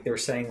didn't like. They were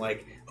saying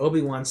like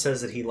Obi-Wan says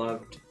that he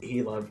loved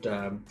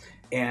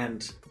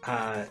and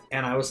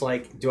I was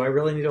like, do I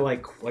really need to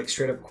like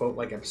straight up quote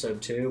like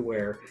episode 2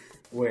 where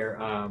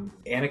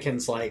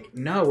Anakin's like,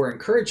 no, we're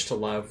encouraged to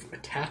love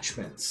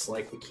attachments.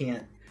 Like we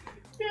can't.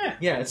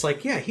 Yeah, it's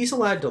like, he's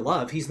allowed to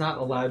love. He's not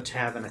allowed to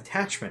have an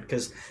attachment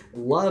because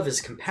love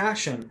is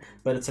compassion,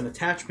 but it's an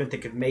attachment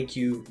that could make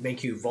you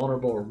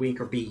vulnerable or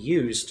weak or be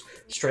used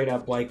straight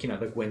up like,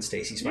 the Gwen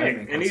Stacy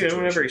Spider-Man. And even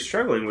whenever he's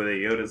struggling with it,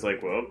 Yoda's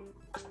like, well,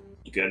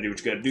 you gotta do what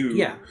you gotta do.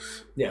 Yeah.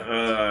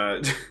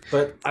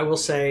 But I will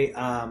say,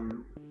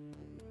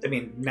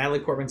 Natalie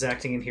Portman's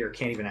acting in here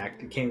can't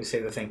even say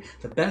the thing.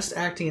 The best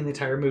acting in the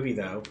entire movie,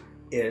 though,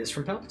 is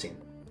from Palpatine.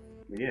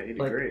 Yeah, he did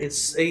great.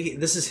 This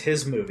is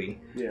his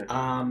movie. Yeah.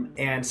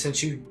 And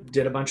since you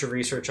did a bunch of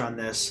research on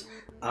this,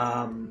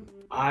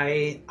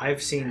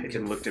 I've seen. I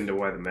even looked into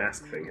why the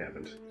mask thing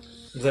happened.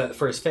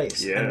 For his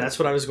face. Yeah. And that's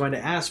what I was going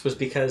to ask was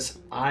because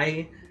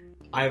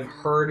I've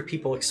heard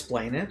people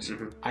explain it.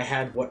 Mm-hmm. I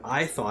had what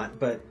I thought,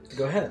 but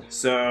go ahead.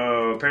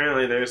 So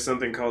apparently there's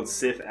something called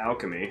Sith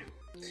alchemy.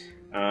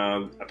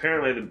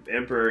 Apparently the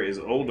Emperor is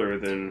older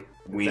than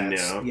we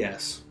know.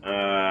 Yes.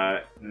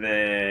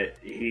 That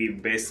he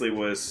basically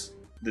was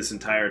this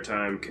entire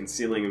time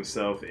concealing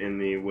himself in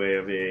the way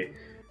of a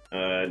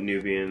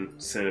Nubian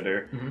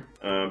senator,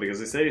 because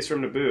they say he's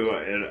from Naboo,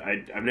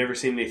 and I've never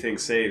seen anything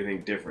say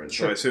anything different.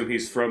 Sure. So I assume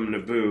he's from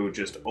Naboo,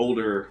 just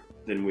older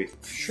than we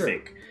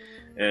think.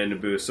 And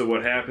Naboo. So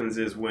what happens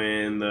is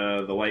when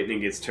the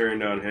lightning gets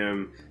turned on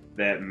him,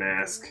 that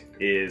mask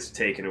is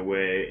taken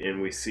away,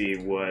 and we see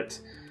what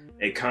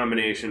a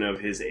combination of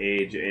his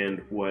age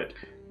and what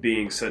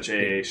being such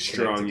a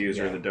strong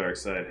user of the dark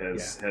side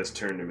has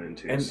turned him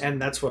into. And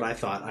that's what I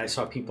thought. I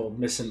saw people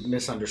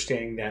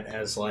misunderstanding that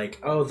as like,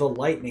 oh, the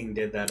lightning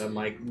did that. I'm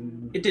like,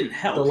 it didn't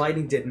help. The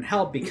lightning didn't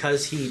help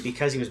because he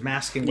was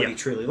masking what he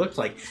truly looked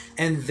like.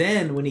 And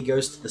then when he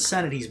goes to the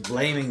Senate, he's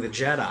blaming the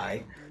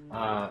Jedi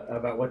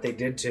about what they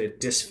did to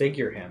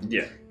disfigure him.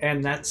 Yeah.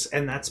 And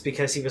that's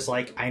because he was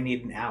like, I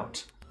need an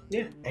out.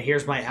 Yeah. And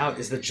here's my out: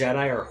 is the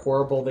Jedi are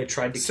horrible. They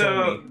tried to kill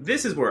me. So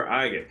this is where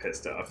I get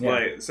pissed off. Yeah.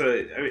 Like, so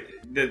I mean,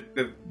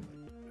 the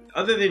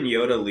other than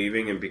Yoda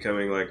leaving and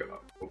becoming like,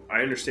 I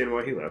understand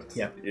why he left.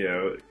 Yeah.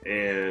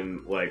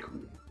 And like,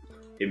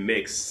 it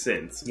makes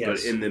sense. Yes.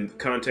 But in the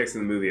context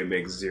of the movie, it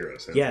makes zero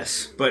sense.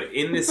 Yes. But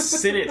in this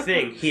Senate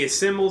thing, he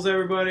assembles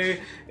everybody,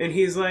 and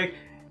he's like,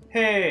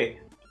 "Hey,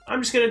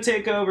 I'm just gonna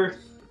take over."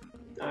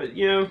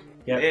 Yep.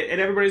 And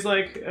everybody's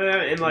like,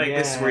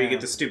 this is where you get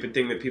the stupid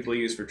thing that people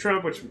use for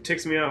Trump, which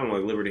ticks me off. I'm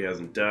like, liberty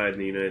hasn't died in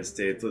the United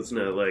States. Let's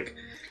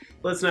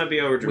not be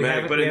over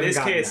dramatic. But in this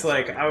case,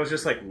 like, I was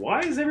just like,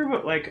 why is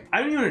everybody like? I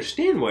don't even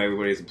understand why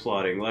everybody's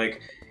applauding.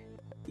 Like,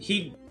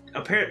 he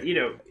apparently,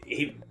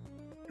 he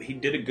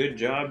did a good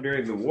job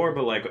during the war,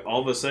 but like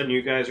all of a sudden,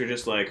 you guys are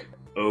just like,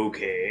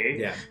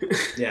 okay.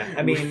 Yeah.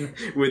 I mean,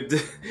 with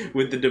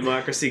the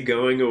democracy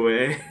going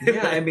away.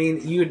 Yeah, I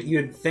mean,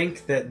 you'd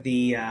think that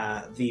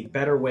the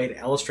better way to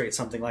illustrate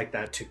something like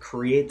that, to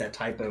create that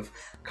type of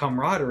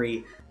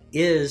camaraderie,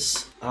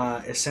 is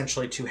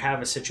essentially to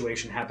have a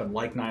situation happen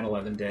like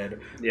 9/11 did,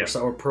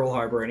 or Pearl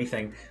Harbor, or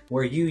anything,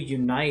 where you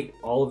unite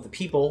all of the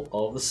people,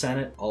 all of the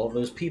Senate, all of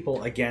those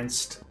people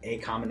against a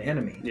common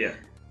enemy. Yeah.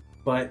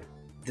 But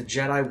the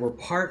Jedi were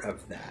part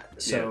of that.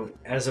 So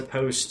as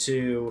opposed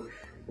to,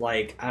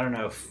 like, I don't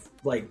know,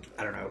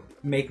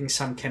 making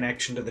some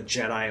connection to the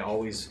Jedi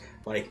always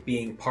like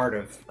being part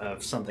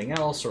of something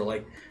else, or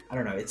like, I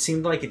don't know, it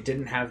seemed like it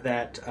didn't have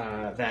that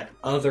that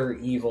other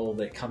evil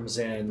that comes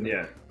in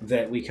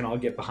that we can all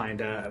get behind.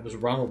 It was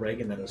Ronald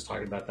Reagan that was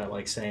talking about that,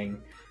 like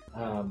saying,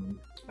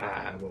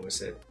 what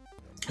was it?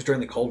 It was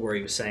during the Cold War.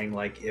 He was saying,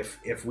 like,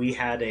 if we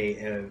had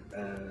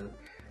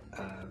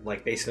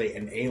like basically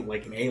an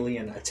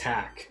alien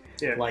attack,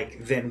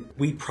 like, then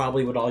we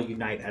probably would all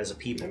unite as a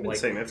people. I've been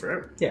saying that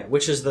forever. Yeah,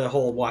 which is the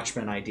whole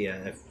Watchmen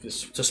idea.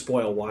 To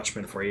spoil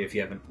Watchmen for you if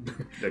you haven't.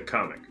 The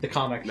comic,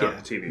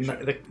 not the TV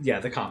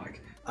show. The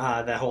comic.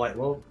 That whole,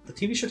 well, the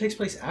TV show takes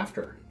place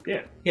after.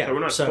 Yeah. So we're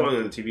not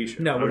spoiling the TV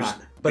show. No, we're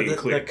not. But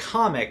the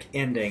comic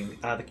ending,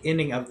 the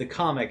ending of the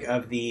comic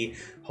of the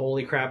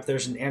holy crap,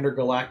 there's an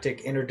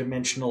intergalactic,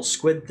 interdimensional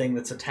squid thing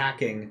that's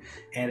attacking,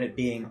 and it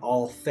being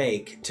all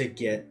fake to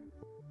get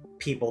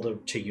people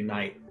to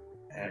unite,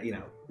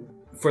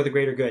 for the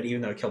greater good,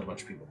 even though it killed a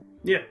bunch of people.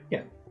 Yeah.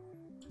 Yeah.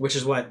 Which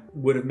is what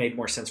would have made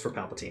more sense for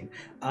Palpatine.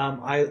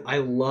 I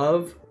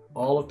love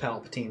all of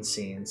Palpatine's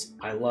scenes.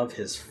 I love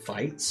his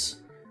fights.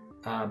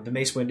 The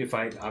Mace Windu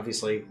fight,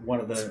 obviously, one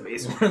of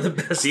the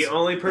best. The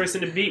only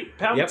person to beat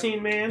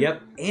Palpatine, man.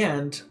 Yep.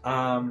 And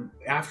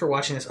after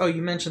watching this,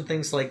 you mentioned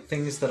things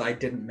that I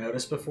didn't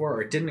notice before,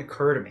 or it didn't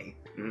occur to me.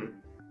 Mm.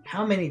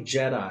 How many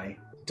Jedi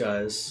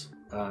does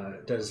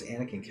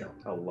Anakin kill?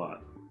 A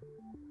lot.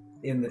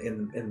 In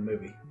the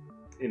movie.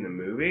 In the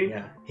movie?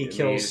 Yeah. He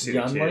kills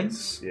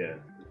younglings. Yeah.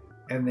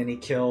 And then he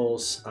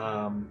kills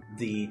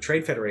the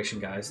Trade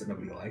Federation guys that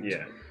nobody liked.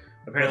 Yeah.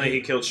 Apparently he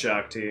killed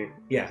Shakti.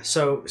 Yeah,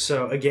 so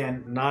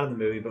again, not in the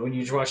movie, but when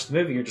you watch the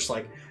movie, you're just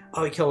like,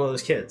 oh, he killed all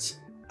those kids.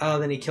 Oh,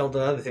 then he killed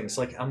the other things.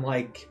 Like, I'm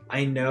like,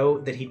 I know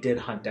that he did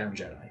hunt down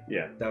Jedi.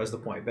 Yeah. That was the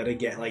point. But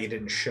again, like, it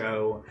didn't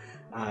show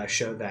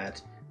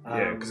that.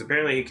 Yeah, because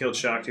apparently he killed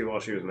Shakti while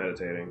she was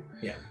meditating.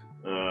 Yeah.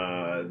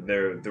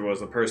 There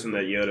was a person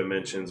that Yoda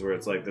mentions where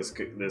it's like this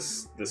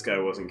guy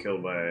wasn't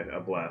killed by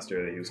a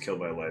blaster, that he was killed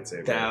by a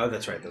lightsaber. Oh,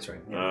 that's right.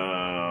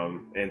 Yeah.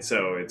 And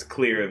so it's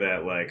clear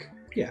that, like,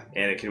 yeah,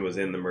 Anakin was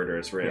in the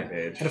murderous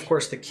rampage, and of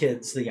course the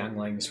kids, the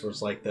younglings,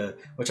 was like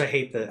which I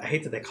hate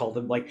that they called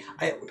them like.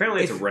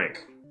 Apparently it's a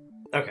rank.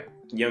 Okay,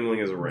 youngling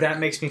is a rank. That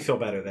makes me feel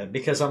better then,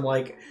 because I'm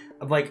like,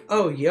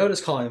 oh,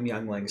 Yoda's calling them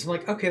younglings. I'm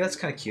like, okay, that's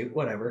kind of cute,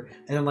 whatever.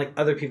 And then like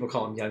other people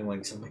call them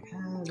younglings. I'm like,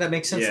 that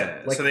makes sense. Yeah,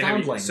 then. Like so they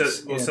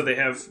foundlings. So they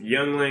have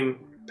youngling,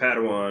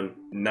 Padawan,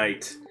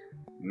 knight,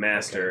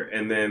 master,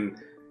 and then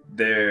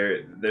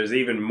there's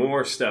even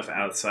more stuff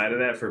outside of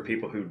that for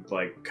people who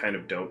like kind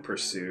of don't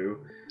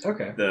pursue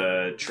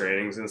the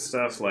trainings and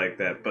stuff like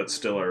that, but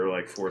still are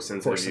like force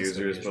sensitive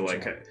users. But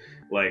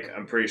like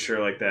I'm pretty sure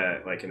like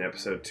that, like in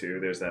episode 2,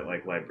 there's that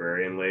like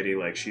librarian lady.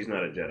 Like, she's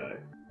not a Jedi.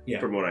 Yeah.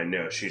 From what I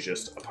know, she's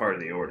just a part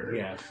of the order.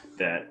 Yeah.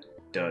 That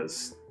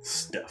does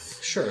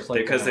stuff. Sure. It's like,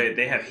 because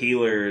they have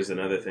healers and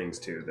other things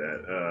too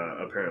that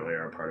apparently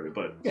are a part of it.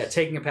 But yeah,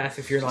 taking a path,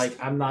 if you're like,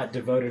 I'm not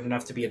devoted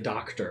enough to be a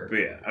doctor. But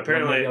yeah,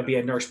 apparently I'll be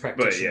a nurse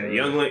practitioner. But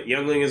yeah,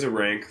 youngling is a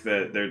rank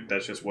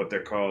that's just what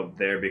they're called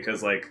there,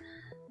 because like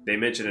they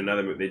mentioned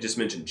another movie. They just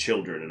mentioned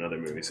children in other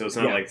movies, so it's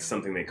not like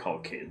something they call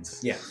kids.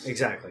 Yeah,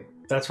 exactly.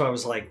 That's why I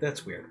was like,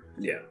 that's weird.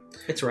 Yeah,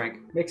 it's rank.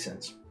 Makes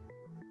sense.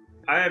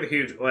 I have a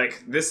huge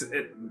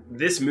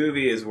this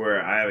movie is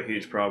where I have a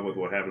huge problem with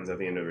what happens at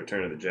the end of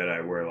Return of the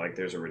Jedi, where like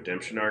there's a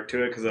redemption arc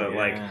to it, because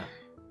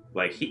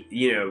like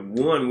he,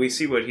 one, we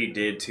see what he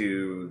did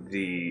to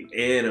the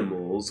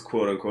animals,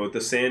 quote unquote,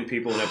 the Sand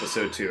People in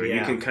episode 2, and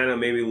you can kind of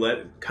maybe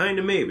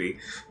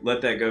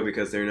let that go,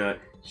 because they're not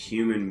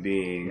human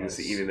beings,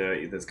 even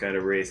though that's kind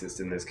of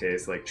racist in this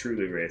case, like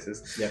truly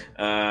racist.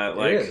 Yeah,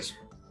 it is.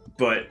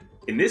 But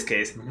in this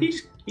case,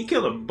 he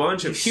killed a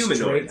bunch of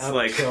humanoids.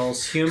 Like,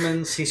 kills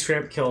humans. He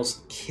straight up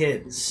kills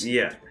kids.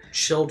 Yeah.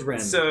 Children.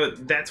 So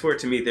that's where,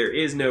 to me, there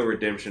is no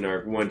redemption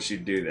arc once you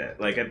do that.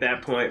 Like, at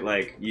that point,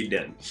 like, you're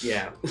done.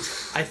 Yeah.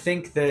 I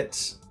think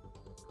that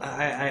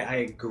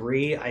I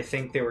agree. I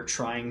think they were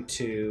trying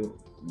to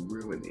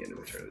ruin the end of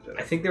Return of the Jedi.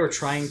 I think they were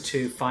trying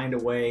to find a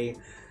way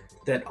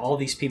that all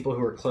these people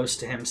who were close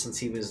to him since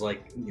he was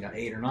like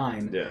 8 or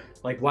 9,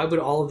 like, why would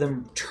all of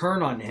them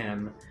turn on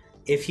him?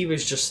 If he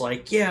was just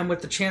like, yeah, I'm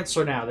with the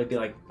Chancellor now, they'd be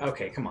like,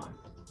 okay, come on,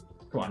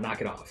 knock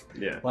it off.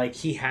 Yeah. Like,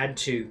 he had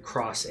to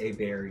cross a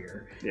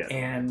barrier. Yeah.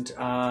 And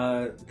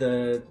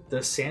the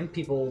Sand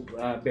People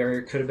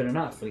barrier could have been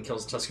enough when he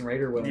kills the Tusken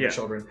Raider, women and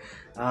children.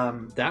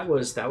 That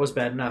was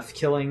bad enough.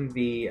 Killing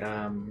the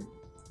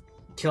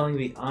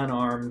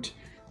unarmed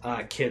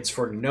kids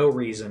for no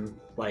reason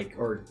like,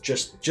 or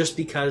just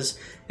because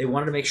they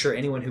wanted to make sure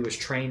anyone who was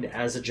trained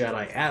as a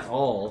Jedi at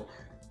all,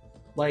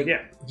 like,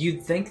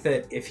 you'd think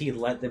that if he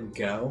let them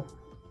go,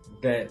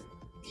 that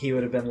he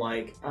would have been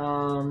like,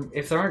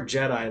 if there aren't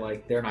Jedi,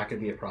 like, they're not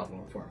going to be a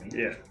problem for me.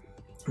 Yeah.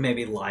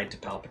 Maybe lied to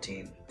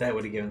Palpatine. That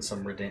would have given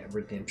some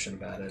redemption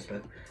about it,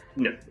 but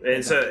no.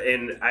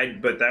 And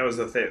but that was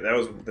the thing. That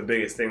was the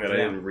biggest thing that I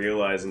didn't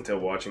realize until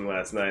watching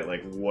last night.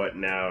 Like, what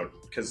now?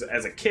 Because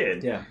as a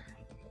kid,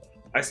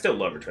 I still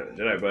love Return of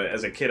the Jedi. But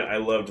as a kid, I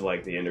loved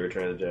like the end of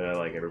Return of the Jedi.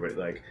 Like everybody,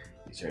 like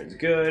he turns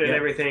good and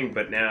everything.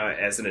 But now,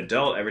 as an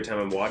adult, every time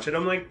I watch it,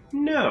 I'm like,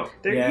 no,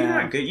 you're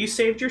not good. You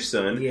saved your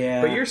son,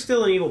 but you're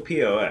still an evil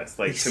POS.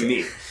 Like to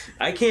me,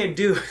 I can't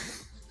do it.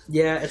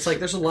 Yeah, it's like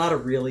there's a lot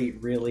of really,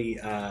 really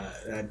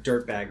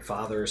dirtbag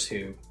fathers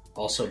who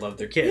also love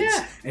their kids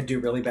and do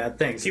really bad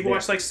things. You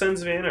watch like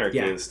Sons of Anarchy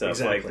and stuff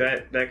like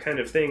that kind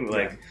of thing,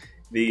 like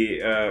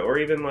the or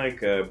even like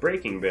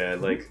Breaking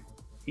Bad. Like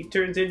he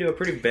turns into a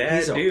pretty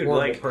bad dude.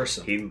 Like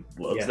person. He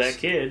loves that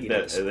kid,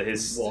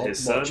 his son.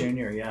 Walt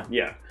Jr.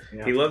 Yeah.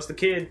 He loves the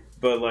kid,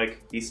 but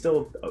like he's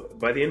still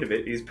by the end of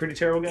it, he's a pretty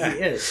terrible guy.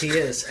 He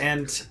is,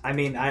 and I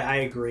mean,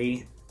 I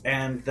agree.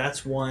 And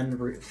that's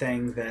one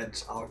thing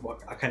that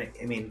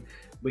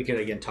we could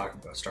again talk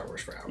about Star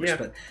Wars for hours,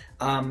 but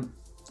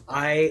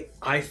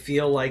I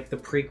feel like the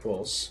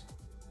prequels,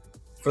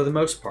 for the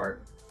most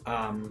part,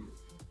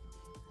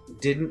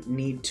 didn't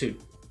need to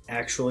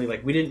actually,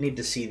 like, we didn't need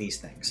to see these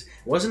things.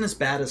 It wasn't as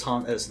bad as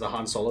the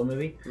Han Solo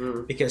movie,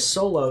 because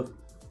Solo,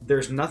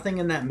 there's nothing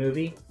in that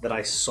movie that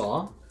I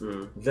saw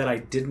that I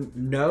didn't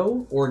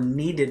know or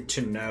needed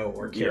to know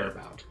or care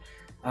about.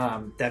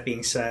 That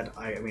being said,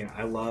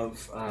 I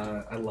love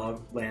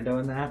Lando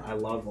in that. I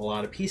love a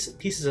lot of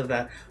pieces of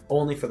that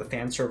only for the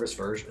fan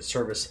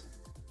service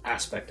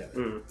aspect of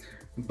it.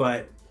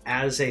 But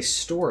as a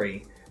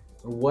story,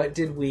 what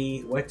did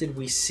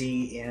we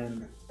see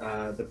in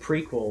the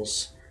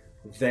prequels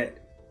that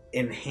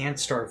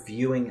enhanced our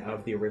viewing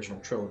of the original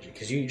trilogy?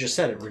 Because you just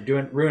said it,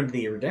 ruined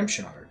the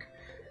redemption arc.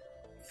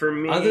 For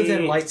me, other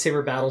than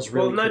lightsaber battles,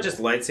 really not cool. just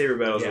lightsaber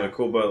battles are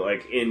cool, but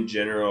like in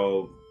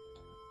general.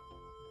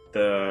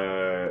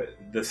 The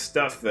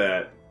stuff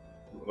that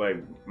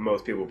like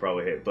most people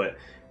probably hate, but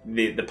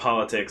the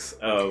politics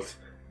of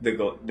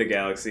the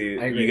galaxy,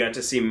 you got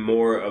to see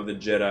more of the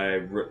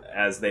Jedi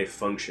as they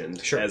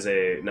functioned as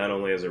not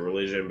only as a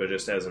religion but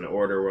just as an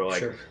order where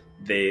like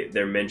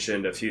they're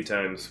mentioned a few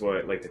times.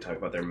 What like they talk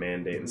about their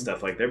mandate and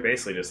stuff, like they're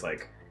basically just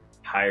like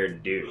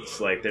hired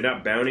dudes. Like they're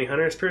not bounty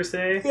hunters per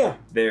se.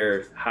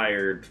 They're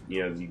hired,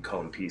 you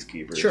call them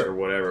peacekeepers or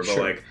whatever, but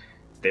like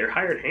they're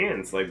hired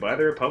hands, like by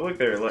the Republic.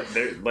 They're like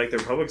the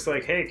Republic's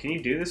like, hey, can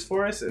you do this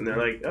for us? And they're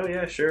like, oh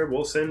yeah, sure,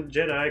 we'll send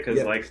Jedi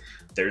because like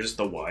they're just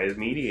the wise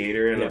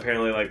mediator, and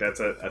apparently like that's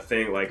a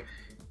thing. Like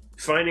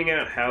finding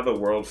out how the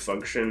world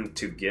functioned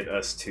to get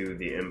us to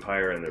the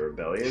Empire and the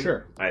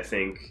Rebellion, I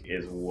think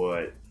is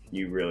what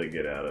you really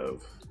get out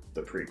of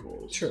the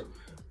prequels.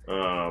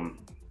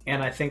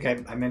 And I think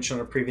I mentioned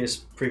on a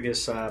previous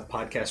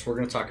podcast, we're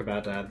going to talk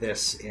about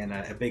this in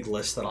a big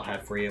list that I'll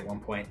have for you at one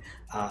point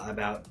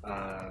about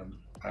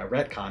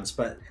retcons.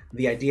 But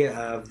the idea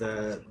of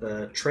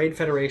the Trade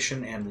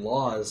Federation and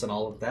laws and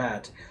all of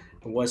that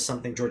was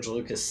something George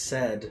Lucas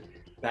said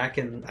back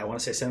in, I want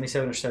to say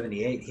 77 or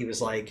 78. He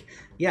was like,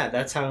 yeah,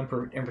 that's how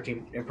Emperor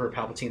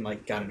Palpatine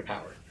like got into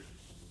power.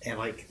 And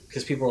like,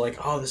 because people were like,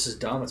 oh, this is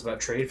dumb, it's about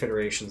trade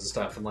federations and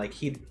stuff. And like,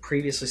 he'd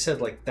previously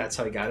said like that's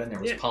how he got in there,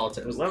 was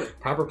politics. It was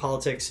proper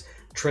politics,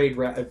 trade,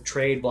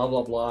 blah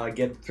blah blah,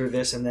 get through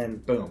this, and then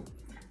boom.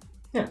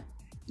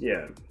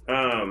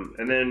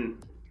 And then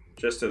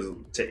just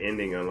to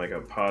ending on like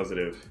a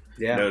positive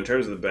note, in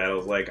terms of the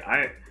battles, like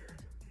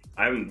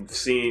I've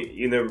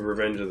seen,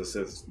 Revenge of the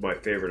Sith is my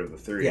favorite of the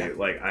three.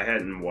 Like I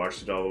hadn't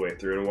watched it all the way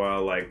through in a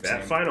while. Like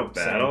that final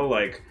battle,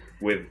 like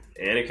with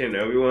Anakin and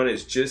Obi-Wan,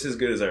 is just as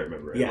good as I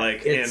remember it.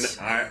 And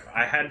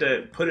I had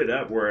to put it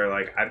up where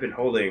like I've been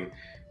holding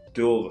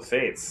Duel of the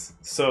Fates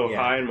so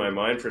high in my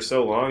mind for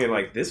so long, and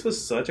like this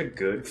was such a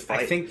good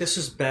fight. I think this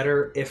is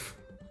better if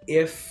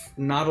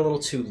not a little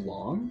too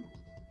long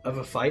of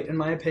a fight, in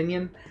my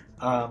opinion.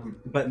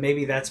 But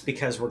maybe that's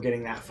because we're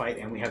getting that fight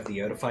and we have the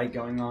Yoda fight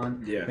going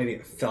on. Maybe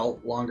it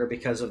felt longer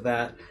because of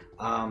that.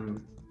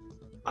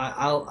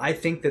 I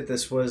think that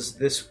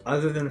this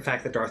other than the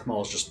fact that Darth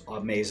Maul is just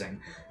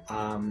amazing.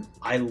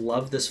 I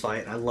love this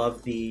fight. I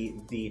love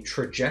the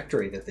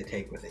trajectory that they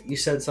take with it. You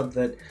said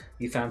something that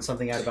you found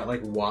something out about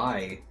like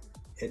why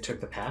it took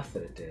the path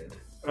that it did.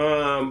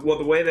 Well,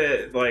 the way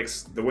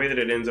that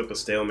it ends up a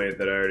stalemate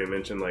that I already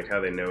mentioned, like how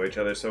they know each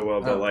other so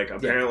well, but like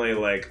apparently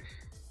like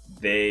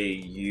they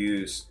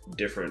use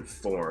different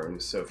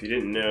forms. So if you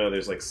didn't know,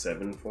 there's like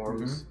 7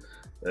 forms.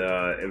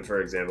 And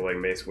for example, like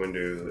Mace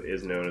Windu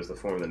is known as the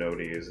form that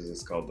nobody uses.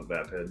 It's called the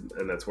Vapid,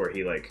 and that's where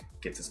he like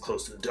gets as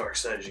close to the dark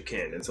side as you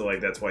can. And so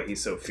like that's why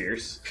he's so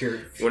fierce.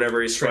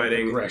 Whenever he's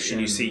fighting, aggression.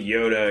 And you see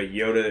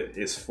Yoda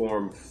is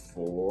form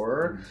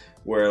 4,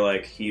 where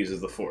like he uses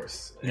the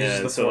Force,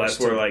 and so that's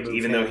where like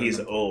even though he's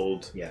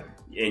old,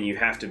 and you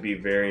have to be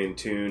very in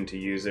tune to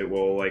use it.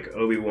 Well, like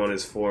Obi-Wan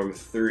is form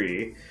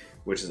 3,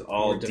 which is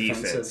all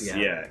defense.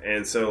 Yeah,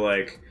 and so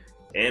like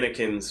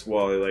Anakin's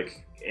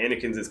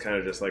Anakin's is kind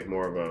of just like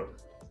more of a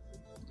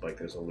like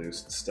there's a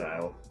loose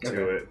style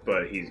to it,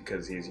 but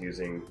because he's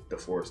using the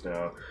Force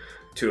now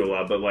to a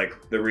lot. But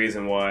like the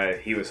reason why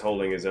he was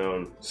holding his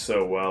own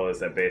so well is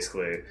that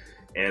basically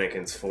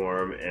Anakin's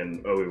form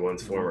and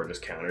Obi-Wan's form are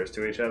just counters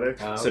to each other.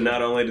 So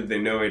not only did they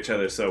know each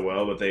other so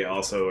well, but they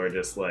also are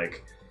just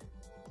like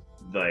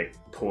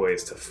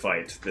poised to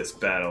fight this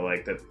battle.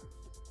 Like that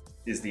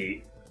is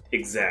the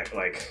exact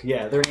like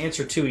they're an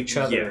answer to each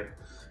other.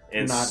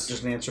 And not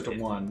just an answer to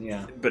one,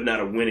 but not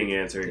a winning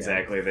answer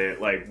exactly. They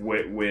like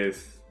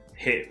with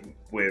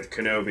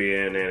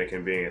Kenobi and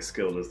Anakin being as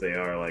skilled as they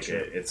are, like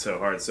it's so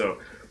hard. So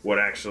what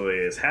actually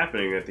is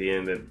happening at the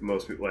end that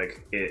most people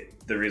like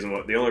it? The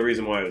only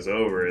reason why it was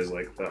over is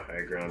like the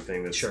high ground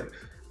thing. That's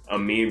a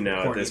meme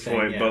now at this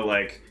point. But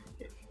like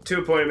to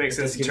a point, it makes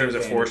sense in terms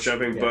of Force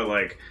jumping. But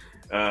like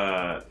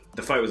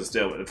the fight was a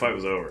stalemate. The fight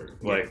was over.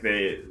 Like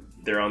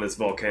they're on this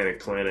volcanic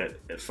planet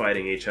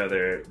fighting each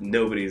other.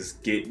 Nobody's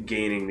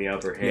gaining the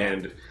upper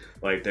hand. Yeah.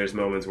 Like there's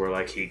moments where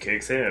like he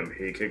kicks him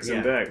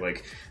back.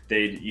 Like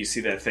you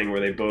see that thing where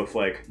they both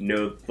like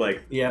know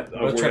like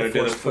both try to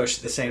force push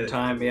at the same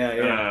time.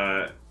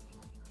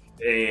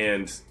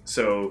 And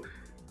so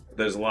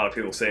there's a lot of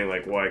people saying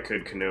like why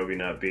could Kenobi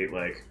not beat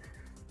like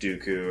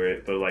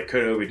Dooku? But like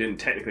Kenobi didn't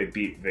technically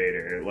beat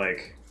Vader.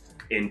 Like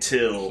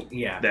until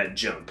that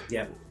jump.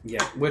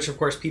 Which of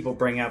course people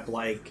bring up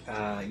like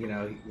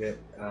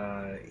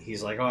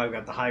he's like, oh, I've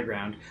got the high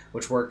ground,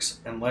 which works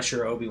unless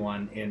you're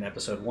Obi-Wan in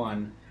episode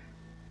 1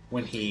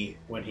 when he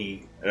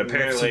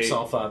lifts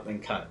himself up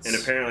and cuts. And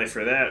apparently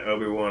for that,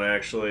 Obi-Wan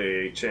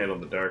actually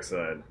channeled the dark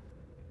side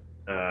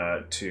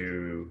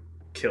to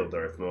kill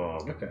Darth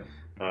Maul.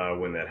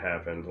 When that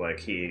happened, like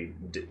he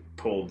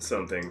pulled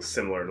something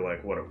similar to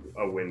like what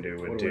a Windu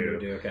would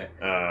do.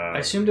 I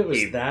assumed it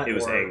was that. It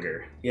was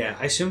anger. Yeah,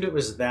 I assumed it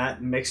was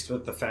that mixed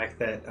with the fact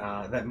that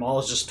that Maul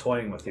is just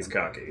toying with him. He's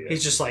cocky. Yeah.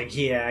 He's just like,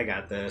 I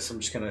got this.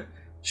 I'm just gonna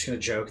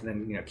joke and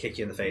then kick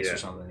you in the face or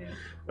something.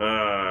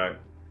 I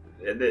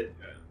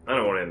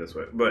don't want to end this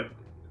way, but.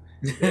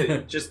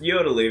 Just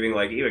Yoda leaving,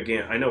 like even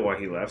again, I know why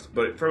he left,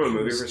 but from a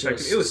movie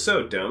perspective, it was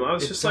so dumb. I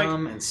was just like,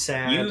 dumb and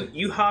sad.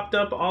 You hopped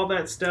up all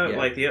that stuff,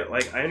 like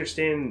I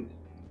understand.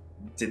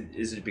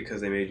 Is it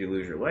because they made you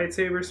lose your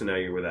lightsaber, so now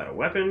you're without a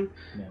weapon,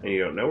 and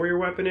you don't know where your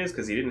weapon is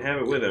because he didn't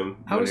have it with him?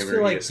 I always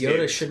feel like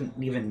Yoda shouldn't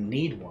even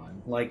need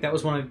one. Like that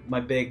was one of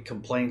my big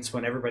complaints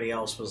when everybody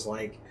else was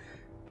like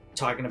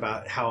talking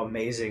about how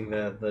amazing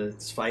the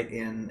fight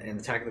in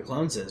Attack of the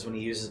Clones is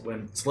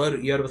when it's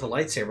loaded Yoda with a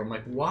lightsaber. I'm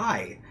like,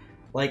 why?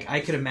 Like, I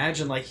could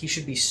imagine, like, he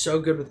should be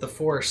so good with the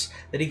Force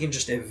that he can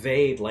just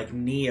evade, like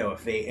Neo,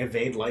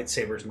 evade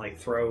lightsabers and, like,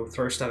 throw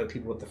stuff at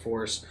people with the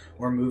Force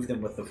or move them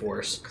with the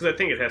Force. Because I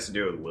think it has to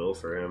do with will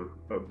for him,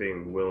 of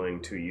being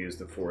willing to use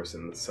the Force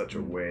in such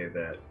a way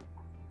that...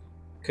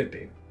 Could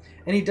be.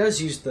 And he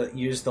does use the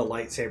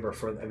lightsaber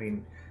for,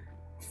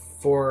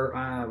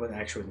 I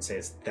wouldn't say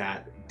it's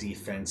that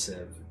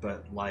defensive,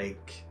 but,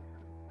 like,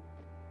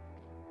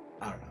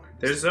 I don't know.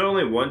 There's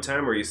only one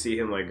time where you see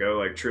him like go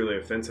like truly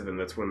offensive, and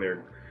that's when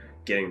they're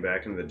getting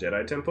back into the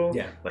Jedi Temple.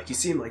 Yeah, like you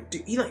see him like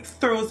he like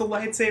throws the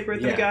lightsaber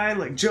at the guy and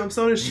like jumps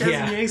on his chest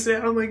and yanks it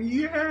out. I'm like,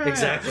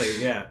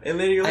 exactly, And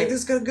then you're like, this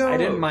is gonna go. I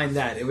didn't mind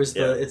that. It was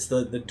it's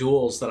the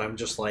duels that I'm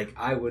just like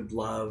I would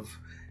love,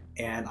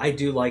 and I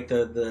do like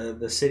the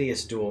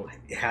Sidious duel.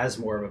 It has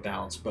more of a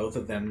balance. Both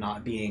of them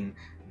not being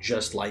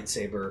just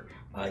lightsaber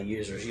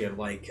users. You have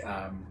like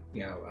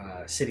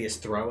Sidious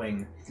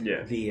throwing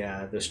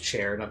this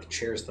chair, not the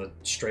chairs, the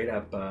straight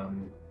up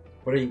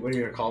what are you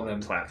gonna call them?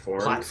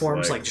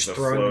 Platforms, like just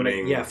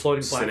throwing them.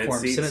 Floating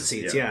platforms, Senate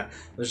seats. Yeah,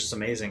 they're just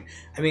amazing.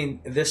 I mean,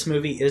 this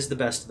movie is the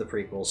best of the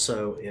prequels.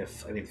 So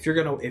if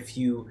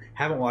you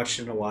haven't watched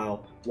it in a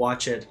while,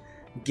 watch it.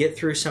 Get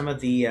through some of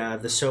the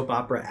soap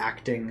opera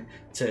acting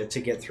to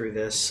get through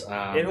this.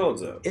 It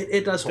holds up.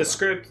 It does hold up. The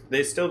script,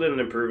 they still didn't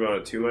improve on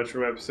it too much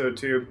from episode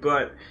 2,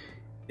 but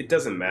it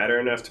doesn't matter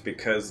enough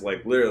because,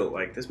 like, literally,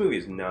 like, this movie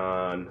is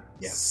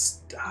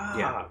non-stop.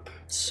 Yeah.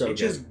 So it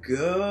just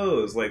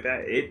goes like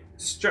that.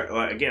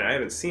 Again, I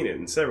haven't seen it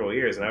in several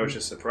years, and I was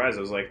just surprised.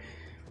 I was like,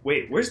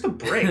 wait, where's the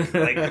break?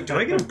 Like, do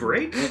I get a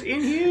break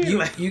in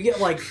here? You get,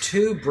 like,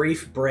 2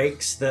 brief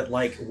breaks that,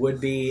 like, would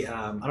be...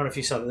 I don't know if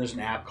you saw that there's an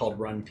app called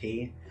Run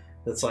P,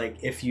 That's like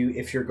if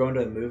you're going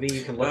to a movie,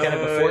 you can look at it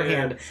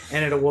beforehand,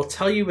 and it will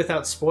tell you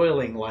without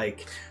spoiling.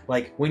 Like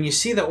when you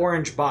see the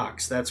orange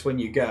box, that's when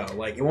you go.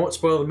 Like it won't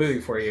spoil the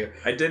movie for you.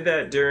 I did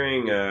that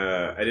during.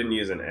 I didn't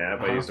use an app.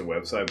 I used a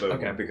website,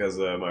 but because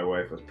my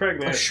wife was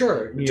pregnant.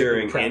 Sure.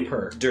 During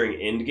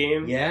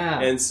Endgame.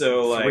 Yeah. And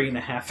so like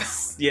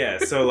 3.5. Yeah.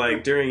 So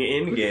like during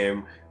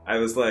Endgame, I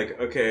was like,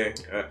 okay,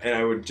 and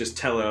I would just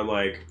tell her, I'm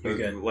like,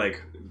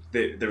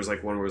 there was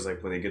like one where it was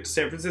like when they get to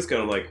San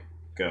Francisco, I'm like,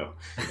 go.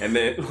 And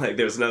then like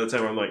there was another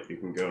time where I'm like, you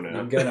can go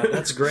now.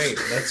 That's great.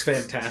 That's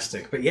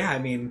fantastic. But yeah, I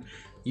mean,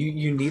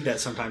 you need that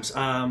sometimes.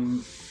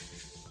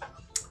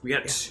 We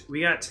got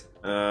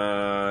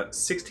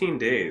 16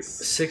 days.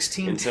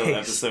 16 until days.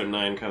 episode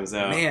 9 comes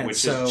out,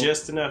 which is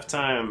just enough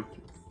time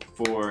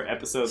for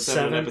episode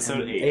 7 and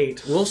episode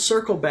 8. We'll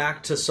circle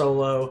back to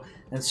Solo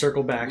and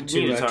circle back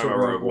to talk about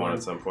Rogue One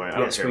at some point. I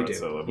don't care about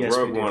Solo, but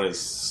Rogue One is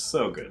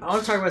so good. I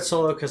want to talk about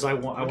Solo because I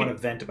want to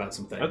vent about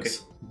some things. Okay.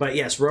 But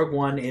yes, Rogue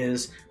One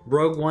is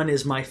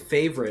my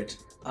favorite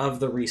of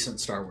the recent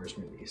Star Wars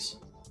movies.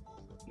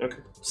 Okay.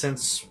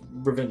 Since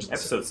Revenge of the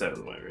Sith. Episode 7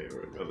 is my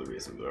favorite of the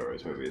recent Star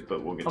Wars movies,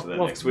 but we'll get to that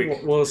next week.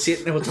 We'll see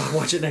it and we'll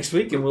watch it next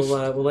week, and we'll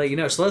let you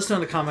know. So let us know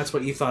in the comments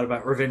what you thought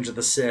about Revenge of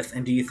the Sith,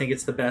 and do you think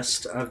it's the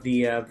best of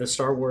the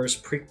Star Wars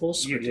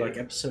prequels? Or do you like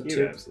Episode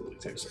 2?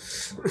 Absolutely.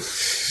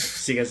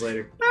 See you guys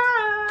later.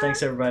 Bye.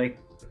 Thanks, everybody.